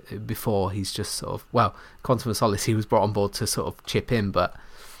to. Before, he's just sort of, well, Quantum of Solace, he was brought on board to sort of chip in, but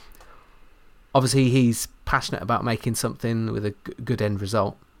obviously he's passionate about making something with a good end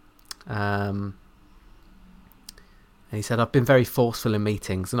result. And he said, "I've been very forceful in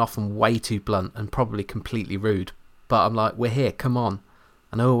meetings and often way too blunt and probably completely rude, but I'm like, we're here, come on,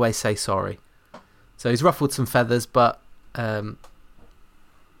 and I always say sorry." So he's ruffled some feathers, but like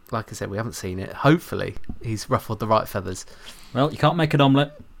I said, we haven't seen it. Hopefully he's ruffled the right feathers. Well, you can't make an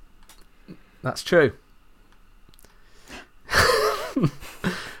omelette. That's true.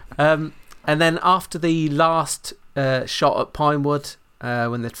 And then after the last shot at Pinewood,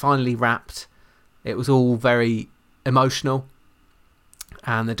 when they'd finally wrapped, it was all very emotional.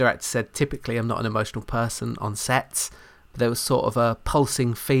 And the director said, typically I'm not an emotional person on sets, but there was sort of a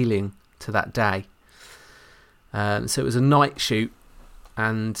pulsing feeling to that day. So it was a night shoot,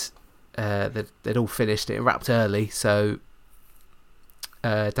 and they'd all finished. It wrapped early, so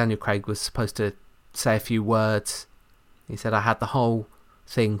Daniel Craig was supposed to say a few words. He said, I had the whole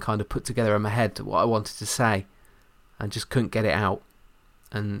thing kind of put together in my head, what I wanted to say, and just couldn't get it out.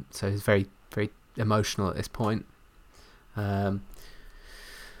 And so he's very, very emotional at this point.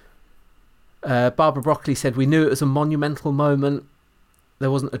 Barbara Broccoli said, we knew it was a monumental moment.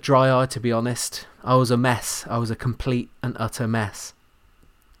 There wasn't a dry eye, to be honest. I was a mess. I was a complete and utter mess.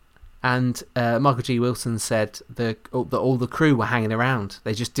 And Michael G. Wilson said that all the crew were hanging around.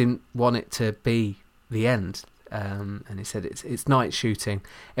 They just didn't want it to be the end. And he said, it's night shooting.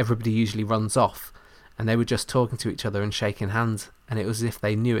 Everybody usually runs off. And they were just talking to each other and shaking hands. And it was as if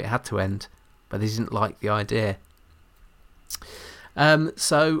they knew it had to end, but they didn't like the idea.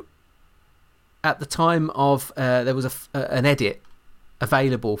 So at the time of... there was an edit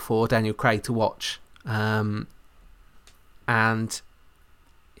available for Daniel Craig to watch. And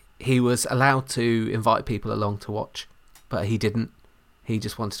he was allowed to invite people along to watch, but he didn't. He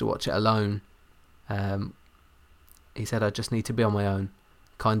just wanted to watch it alone. He said, I just need to be on my own,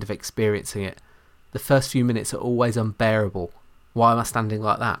 kind of experiencing it. The first few minutes are always unbearable. Why am I standing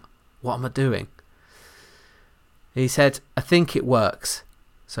like that? What am I doing? He said, I think it works.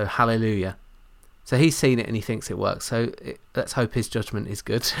 So hallelujah. So he's seen it and he thinks it works. So let's hope his judgment is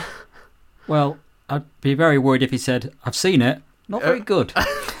good. Well, I'd be very worried if he said, I've seen it. Not very good.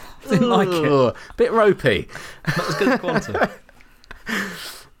 Didn't like it. Bit ropey. Not as good as Quantum.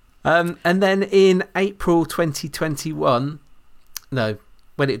 And then in April 2021,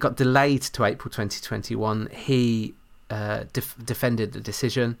 when it got delayed to April 2021, he defended the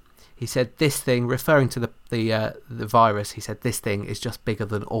decision. He said, this thing, referring to the virus, he said, this thing is just bigger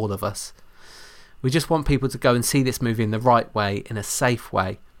than all of us. We just want people to go and see this movie in the right way, in a safe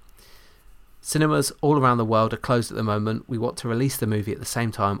way. Cinemas all around the world are closed at the moment. We want to release the movie at the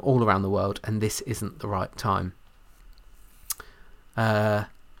same time all around the world, and this isn't the right time. Yeah,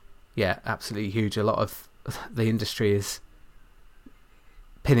 absolutely huge. A lot of the industry is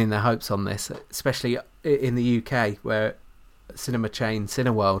pinning their hopes on this, especially in the UK, where cinema chain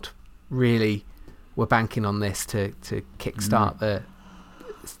Cineworld really were banking on this to kickstart the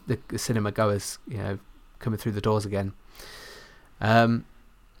cinema goers, coming through the doors again. And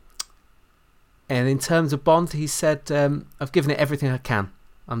in terms of Bond, he said, I've given it everything I can.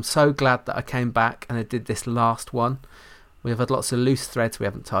 I'm so glad that I came back and I did this last one. We've had lots of loose threads we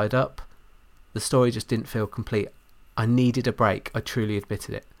haven't tied up. The story just didn't feel complete. I needed a break. I truly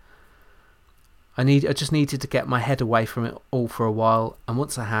admitted it. I just needed to get my head away from it all for a while, and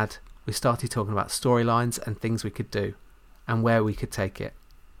once I had, we started talking about storylines and things we could do and where we could take it.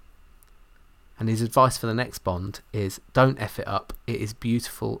 And his advice for the next Bond is, don't F it up. It is a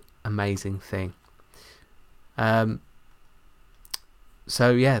beautiful, amazing thing.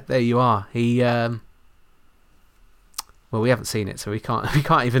 So yeah, there you are. He well, we haven't seen it, so we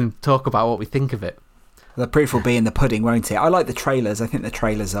can't even talk about what we think of it. The proof will be in the pudding, won't it? I like the trailers. I think the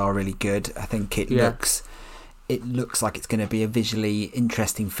trailers are really good. I think it looks like it's going to be a visually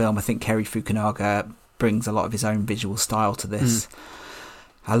interesting film. I think Kerry Fukunaga brings a lot of his own visual style to this.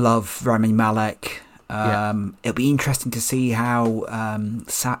 I love Rami Malek. It'll be interesting to see how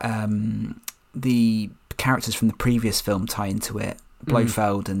the characters from the previous film tie into it.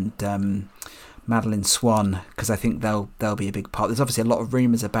 Blofeld and Madeline Swan, because I think they'll be a big part. There's obviously a lot of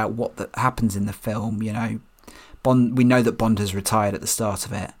rumours about what happens in the film. Bond. We know that Bond has retired at the start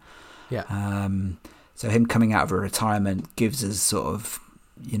of it. Yeah. So him coming out of a retirement gives us sort of,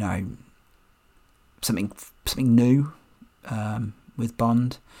 something new with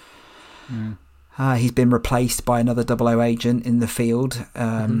Bond. He's been replaced by another 00 agent in the field.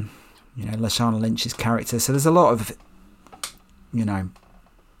 Lashana Lynch's character. So there's a lot of,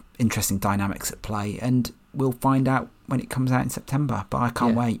 interesting dynamics at play, and we'll find out when it comes out in September, but I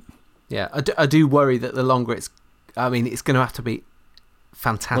can't wait. Yeah, I do worry that the longer it's going to have to be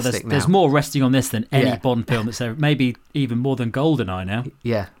fantastic. There's more resting on this than any Bond film that's there, maybe even more than GoldenEye now.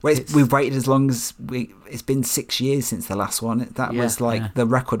 Yeah. Well, we've waited as long as it's been 6 years since the last one. That was the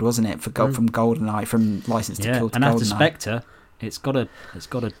record, wasn't it, from GoldenEye, from License to Kill to and GoldenEye. after Spectre, it's got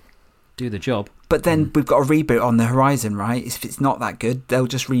to do the job. But then we've got a reboot on the horizon, right? If it's not that good, they'll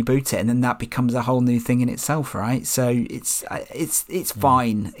just reboot it, and then that becomes a whole new thing in itself, right? So it's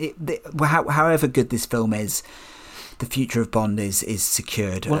fine. However good this film is, the future of Bond is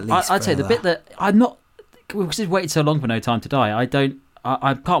secured. Well, at least I'd say the bit that I'm not, because we've waited so long for No Time to Die.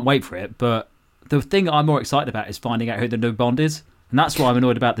 I can't wait for it, but the thing I'm more excited about is finding out who the new Bond is, and that's why I'm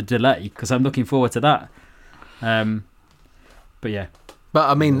annoyed about the delay, because I'm looking forward to that. But yeah. But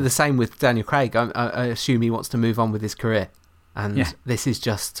I mean, the same with Daniel Craig. I assume he wants to move on with his career, and this is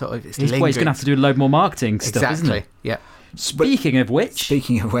just sort of he's going to have to do a load more marketing stuff, isn't he? Yeah. Speaking of which, you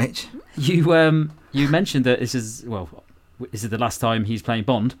mentioned that this is the last time he's playing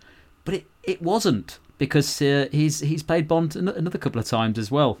Bond, but it wasn't, because he's played Bond another couple of times as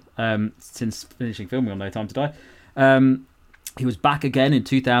well since finishing filming on No Time to Die. He was back again in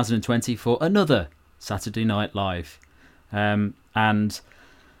 2020 for another Saturday Night Live, and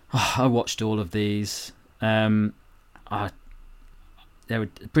I watched all of these. They were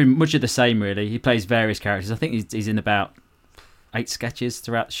pretty much of the same, really. He plays various characters. I think he's in about 8 sketches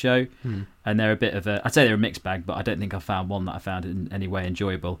throughout the show, and they're a bit of I'd say they're a mixed bag, but I don't think I found one that I found in any way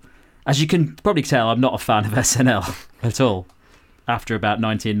enjoyable. As you can probably tell, I'm not a fan of SNL at all after about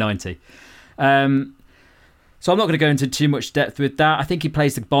 1990. So I'm not going to go into too much depth with that. I think he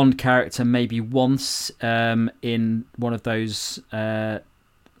plays the Bond character maybe once in one of those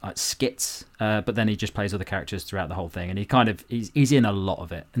like skits, but then he just plays other characters throughout the whole thing, and he's in a lot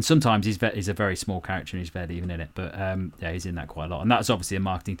of it. And sometimes he's a very small character and he's barely even in it, but he's in that quite a lot. And that's obviously a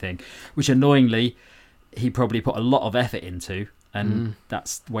marketing thing, which annoyingly he probably put a lot of effort into, and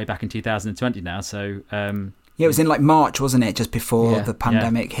that's way back in 2020 now. So it was in like March, wasn't it? Just before the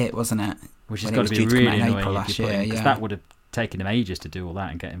pandemic hit, wasn't it? Which has got to be really annoying last year, because that would have taken him ages to do all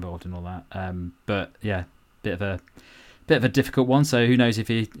that and get involved in all that. But yeah, bit of a difficult one. So who knows if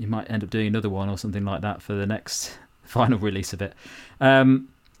he might end up doing another one or something like that for the next final release of it. And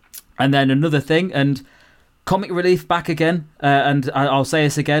then another thing, and Comic Relief back again, and I'll say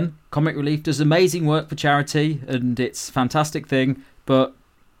this again, Comic Relief does amazing work for charity, and it's a fantastic thing, but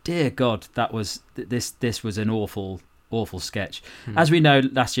dear God, this was an awful sketch. As we know,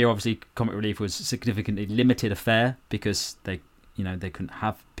 last year obviously Comic Relief was a significantly limited affair, because they couldn't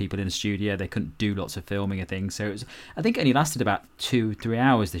have people in the studio, they couldn't do lots of filming and things, so I think it only lasted about 2-3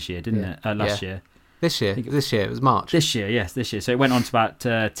 hours this year, didn't it? Last year. This year it was March. This year, so it went on to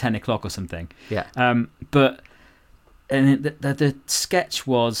about 10 o'clock or something. But the sketch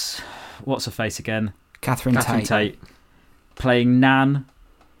was, what's her face again? Catherine Tate playing Nan,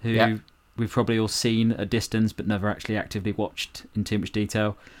 who we've probably all seen at a distance but never actually actively watched in too much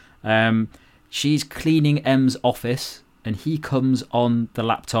detail. She's cleaning M's office, and he comes on the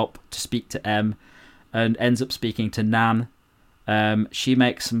laptop to speak to M and ends up speaking to Nan. She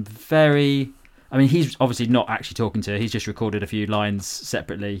makes some he's obviously not actually talking to her, he's just recorded a few lines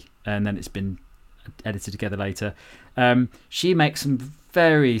separately and then it's been edited together later. She makes some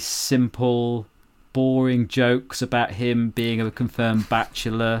very simple, boring jokes about him being a confirmed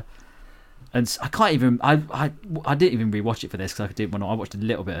bachelor. And I can't even. I didn't even rewatch it for this because I didn't want to. I watched a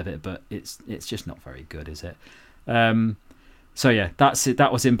little bit of it, but it's just not very good, is it? So yeah, that's it.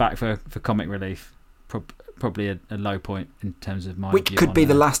 That was him back for Comic Relief. Probably a low point in terms of my. Which could be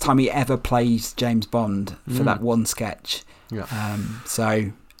the last time he ever plays James Bond for that one sketch. Yeah.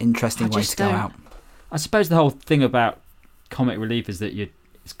 So interesting way to go out. I suppose the whole thing about Comic Relief is that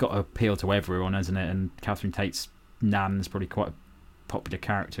it's got to appeal to everyone, hasn't it? And Catherine Tate's Nan is probably quite a popular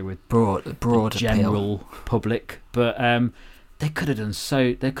character with broad general appeal. Public, but they could have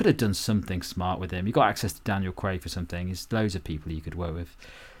done something smart with him. You got access to Daniel Craig for something. There's loads of people you could work with.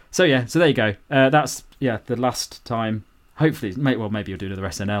 So yeah, so there you go. That's the last time. Hopefully, maybe you'll do another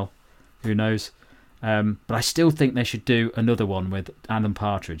SNL. Who knows? But I still think they should do another one with Alan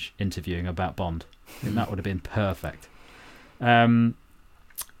Partridge interviewing about Bond. I think that would have been perfect. So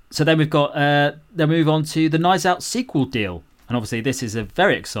then we've got then move on to the Knives Out sequel deal. And obviously, this is a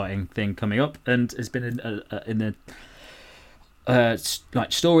very exciting thing coming up, and has been in the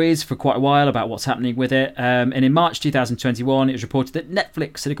stories for quite a while about what's happening with it. And in March 2021, it was reported that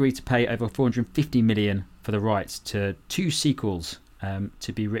Netflix had agreed to pay over $450 million for the rights to 2 sequels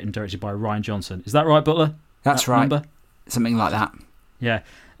to be written and directed by Rian Johnson. Is that right, Butler? That's right. Number? Something like that. Yeah.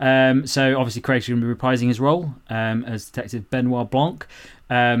 So obviously, Craig's going to be reprising his role as Detective Benoit Blanc,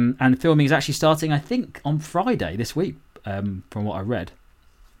 and filming is actually starting, I think, on Friday this week. From what I read.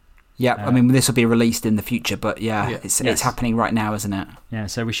 Yeah, this will be released in the future, but it's happening right now, isn't it? Yeah,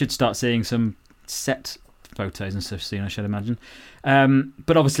 so we should start seeing some set photos and stuff soon, I should imagine.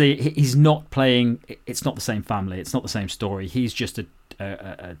 But obviously, he's not playing. It's not the same family. It's not the same story. He's just a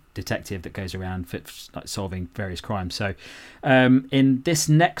detective that goes around solving various crimes. So, in this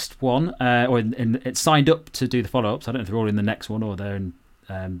next one, it's signed up to do the follow-ups. I don't know if they're all in the next one or they're in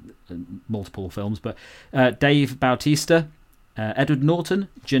multiple films, but Dave Bautista, Edward Norton,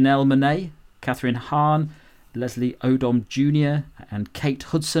 Janelle Monáe, Catherine Hahn, Leslie Odom Jr. and Kate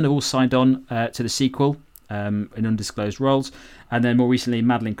Hudson have all signed on to the sequel in undisclosed roles. And then more recently,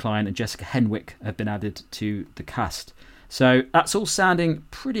 Madeline Klein and Jessica Henwick have been added to the cast. So that's all sounding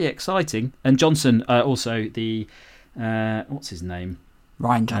pretty exciting. And Johnson, also the... what's his name?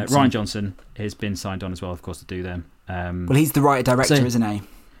 Ryan Johnson. Ryan Johnson has been signed on as well, of course, to do them. Well, he's the writer-director, isn't he?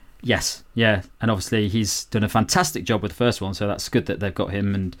 Yes, yeah. And obviously he's done a fantastic job with the first one, so that's good that they've got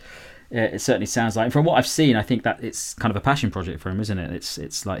him. And it certainly sounds like... And from what I've seen, I think that it's kind of a passion project for him, isn't it?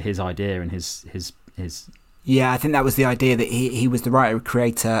 It's like his idea and his Yeah, I think that was the idea, that he was the writer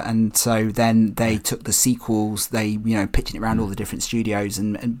creator, and so then they took the sequels, they pitching it around all the different studios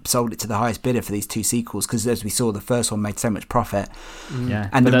and sold it to the highest bidder for these two sequels, because as we saw, the first one made so much profit. Yeah,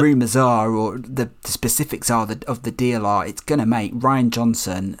 and the rumours are, or the specifics are of the deal are, it's going to make Ryan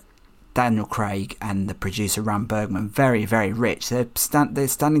Johnson, Daniel Craig and the producer Ram Bergman very, very rich. They're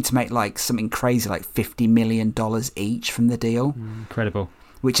standing to make like something crazy like $50 million each from the deal. Incredible.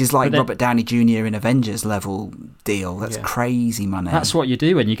 Which is like Robert Downey Jr. in Avengers level deal. That's crazy money. That's what you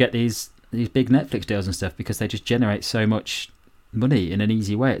do when you get these big Netflix deals and stuff, because they just generate so much money in an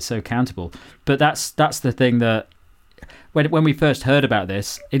easy way. It's so accountable. But that's the thing that when we first heard about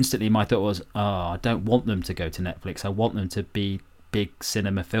this, instantly my thought was, I don't want them to go to Netflix. I want them to be big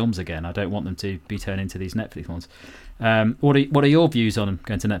cinema films again. I don't want them to be turned into these Netflix ones. What are your views on them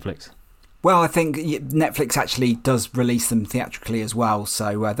going to Netflix? Well, I think Netflix actually does release them theatrically as well,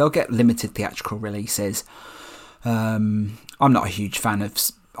 so they'll get limited theatrical releases. I'm not a huge fan of...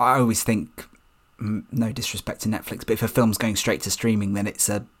 I always think, no disrespect to Netflix, but if a film's going straight to streaming, then it's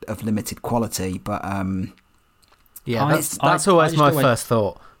of limited quality. But that's always my first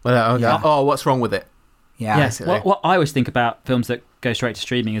thought. What's wrong with it? Yeah. What I always think about films that go straight to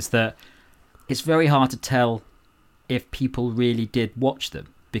streaming is that it's very hard to tell if people really did watch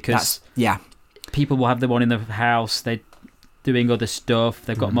them, because people will have them on in the house, they're doing other stuff,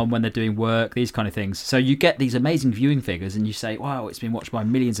 they've got them on when they're doing work, these kind of things. So you get these amazing viewing figures and you say, wow, it's been watched by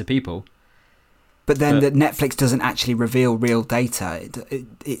millions of people. But then that Netflix doesn't actually reveal real data.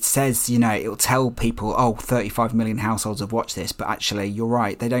 It says, it'll tell people, 35 million households have watched this, but actually, you're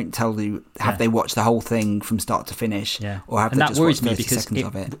right, they don't tell you, have they watched the whole thing from start to finish, or have they just watched 30 seconds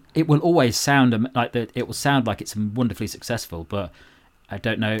of it? It will always sound like it will sound like it's wonderfully successful, but I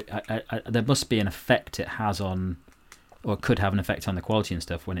don't know, there must be an effect it has on, or could have an effect on the quality and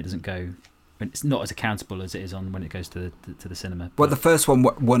stuff when it doesn't go... It's not as accountable as it is on when it goes to the cinema. Well, the first one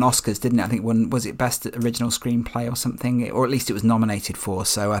won Oscars, didn't it? I think was it Best Original Screenplay or something, or at least it was nominated for.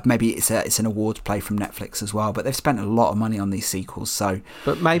 So maybe it's an awards play from Netflix as well. But they've spent a lot of money on these sequels. So,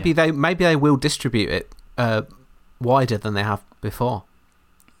 but maybe they will distribute it wider than they have before.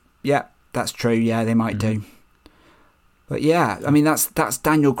 Yeah, that's true. Yeah, they might do. But yeah, I mean that's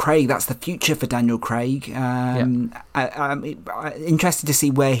Daniel Craig. That's the future for Daniel Craig. I'm interested to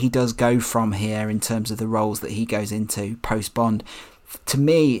see where he does go from here in terms of the roles that he goes into post Bond. To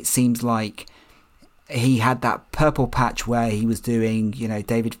me, it seems like he had that purple patch where he was doing,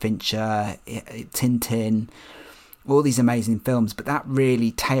 David Fincher, Tintin, all these amazing films, but that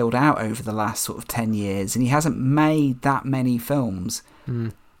really tailed out over the last sort of 10 years, and he hasn't made that many films.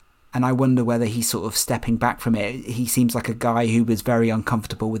 And I wonder whether he's sort of stepping back from it. He seems like a guy who was very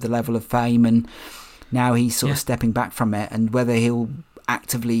uncomfortable with the level of fame, and now he's sort of stepping back from it, and whether he'll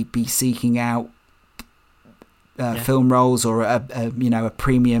actively be seeking out film roles or a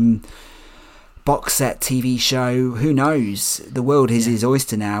premium box set TV show. Who knows? The world is his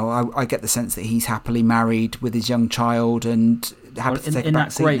oyster now. I get the sense that he's happily married with his young child and happy to take a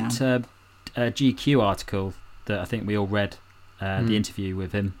back seat now. In that great GQ article that I think we all read, the interview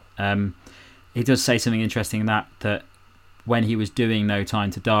with him, he does say something interesting in that when he was doing No Time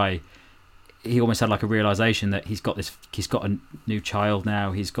to Die, he almost had like a realization that he's got a new child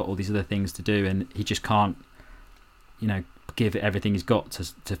now, he's got all these other things to do, and he just can't give everything he's got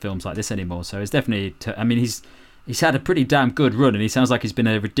to films like this anymore. So it's definitely he's had a pretty damn good run, and he sounds like he's been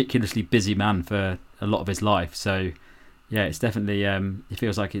a ridiculously busy man for a lot of his life. So yeah, it's definitely it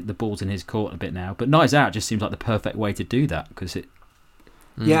feels like the ball's in his court a bit now. But Knives Out just seems like the perfect way to do that, because it...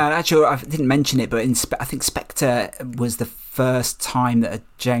 Yeah, actually, I didn't mention it, but I think Spectre was the first time that a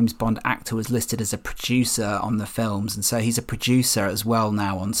James Bond actor was listed as a producer on the films, and so he's a producer as well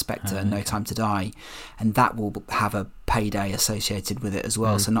now on Spectre and No Time to Die, and that will have a payday associated with it as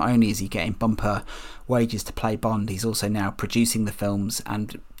well. So not only is he getting bumper wages to play Bond, he's also now producing the films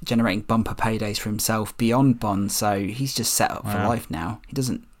and generating bumper paydays for himself beyond Bond. So he's just set up for life now. He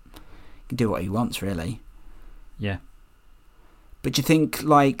can do what he wants, really. Yeah. But do you think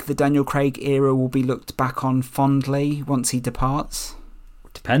like the Daniel Craig era will be looked back on fondly once he departs?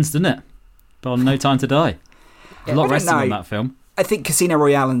 Depends, doesn't it? But on No Time to Die. A lot I don't resting on know. that film. I think Casino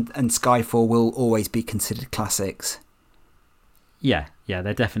Royale and Skyfall will always be considered classics. Yeah,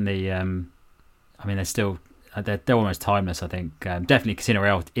 they're definitely. I mean, they're still. They're almost timeless. I think definitely Casino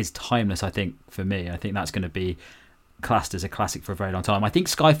Royale is timeless. I think for me, I think that's going to be classed as a classic for a very long time. I think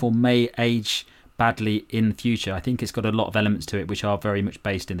Skyfall may age badly in the future. I think it's got a lot of elements to it which are very much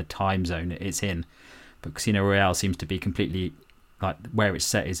based in the time zone it's in. But Casino Royale seems to be completely, like, where it's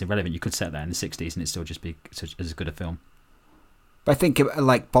set is irrelevant. You could set that in the 60s and it'd still just be as good a film. But I think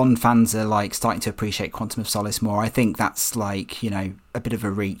like Bond fans are like starting to appreciate Quantum of Solace more. I think that's like, you know, a bit of a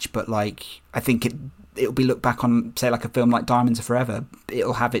reach, but like I think it'll be looked back on, say, like a film like Diamonds Are Forever.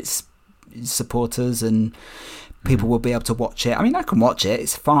 It'll have its supporters and people will be able to watch it. I mean, I can watch it.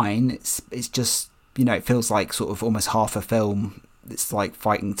 It's fine. It's just, you know, it feels like sort of almost half a film. It's like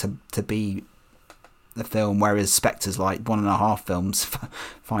fighting to be the film, whereas Spectre's like 1.5 films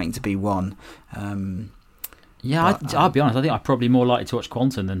fighting to be one. I'll be honest. I think I'm probably more likely to watch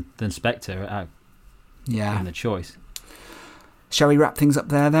Quantum than Spectre. In the choice. Shall we wrap things up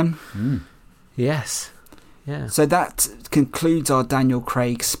there then? Yes. Yeah. So that concludes our Daniel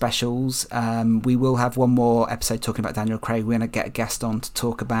Craig specials. We will have one more episode talking about Daniel Craig. We're going to get a guest on to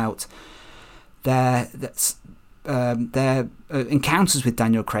talk about their encounters with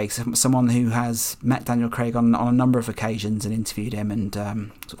Daniel Craig. Someone who has met Daniel Craig on a number of occasions and interviewed him and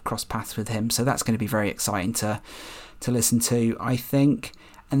sort of crossed paths with him. So that's going to be very exciting to listen to, I think.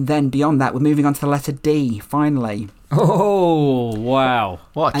 And then beyond that, we're moving on to the letter D, finally. Oh, wow.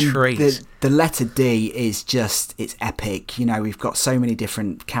 What a treat. The letter D is just, it's epic. You know, we've got so many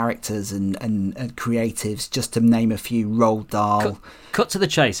different characters and creatives, just to name a few. Roald Dahl. Cut to the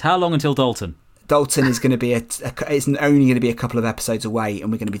chase. How long until Dalton? Dalton is going to be it's only going to be a couple of episodes away,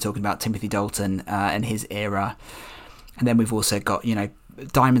 and we're going to be talking about Timothy Dalton and his era. And then we've also got, you know,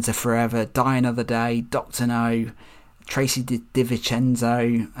 Diamonds Are Forever, Die Another Day, Dr. No, Tracy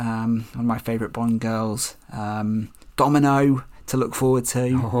DiVincenzo, one of my favourite Bond girls, Domino to look forward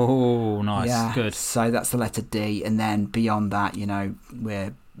to. Oh, nice. Yeah, good. So that's the letter D, and then beyond that, you know,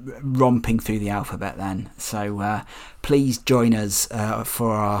 we're romping through the alphabet then. So please join us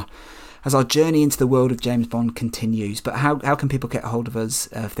as our journey into the world of James Bond continues. But how can people get a hold of us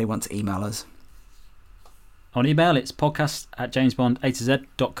if they want to email us? On email, it's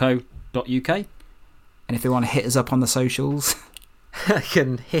podcast@jamesbond.az.co.uk. And if they want to hit us up on the socials, you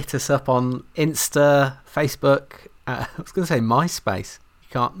can hit us up on Insta, Facebook. I was going to say MySpace. You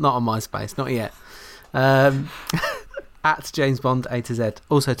can't, not on MySpace, not yet. At James Bond A to Z.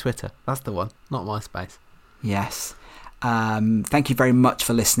 Also Twitter. That's the one, not MySpace. Yes. Thank you very much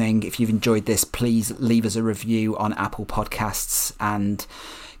for listening. If you've enjoyed this, please leave us a review on Apple Podcasts and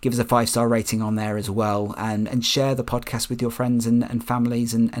give us a 5-star rating on there as well, and share the podcast with your friends and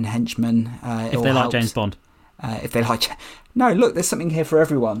families and henchmen. If they like James Bond. If they like... No, look, there's something here for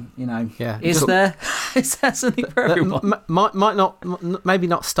everyone, you know. Yeah. Is there something for everyone? Might not, maybe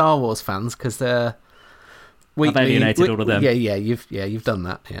not Star Wars fans, because they're... I've alienated all of them. Yeah, you've done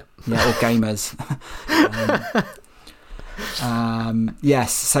that, yeah. Yeah, or gamers.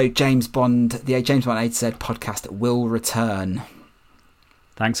 Yes, so James Bond, the James Bond A to Z podcast will return.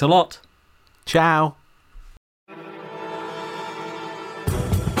 Thanks a lot. Ciao.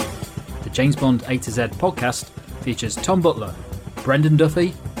 The James Bond A to Z podcast features Tom Butler, Brendan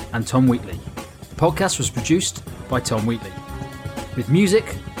Duffy, and Tom Wheatley. The podcast was produced by Tom Wheatley, with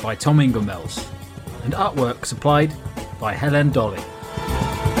music by Tom Ingelmells, and artwork supplied by Helen Dolly.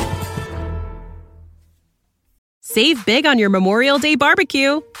 Save big on your Memorial Day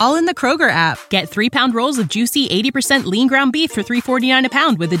barbecue, all in the Kroger app. Get 3-pound rolls of juicy 80% lean ground beef for $3.49 a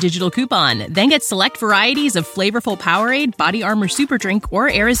pound with a digital coupon. Then get select varieties of flavorful Powerade, Body Armor Super Drink,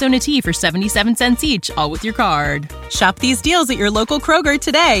 or Arizona tea for 77 cents each, all with your card. Shop these deals at your local Kroger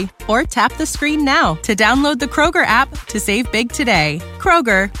today, or tap the screen now to download the Kroger app to save big today.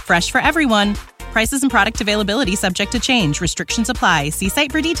 Kroger, fresh for everyone. Prices and product availability subject to change. Restrictions apply. See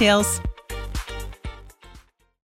site for details.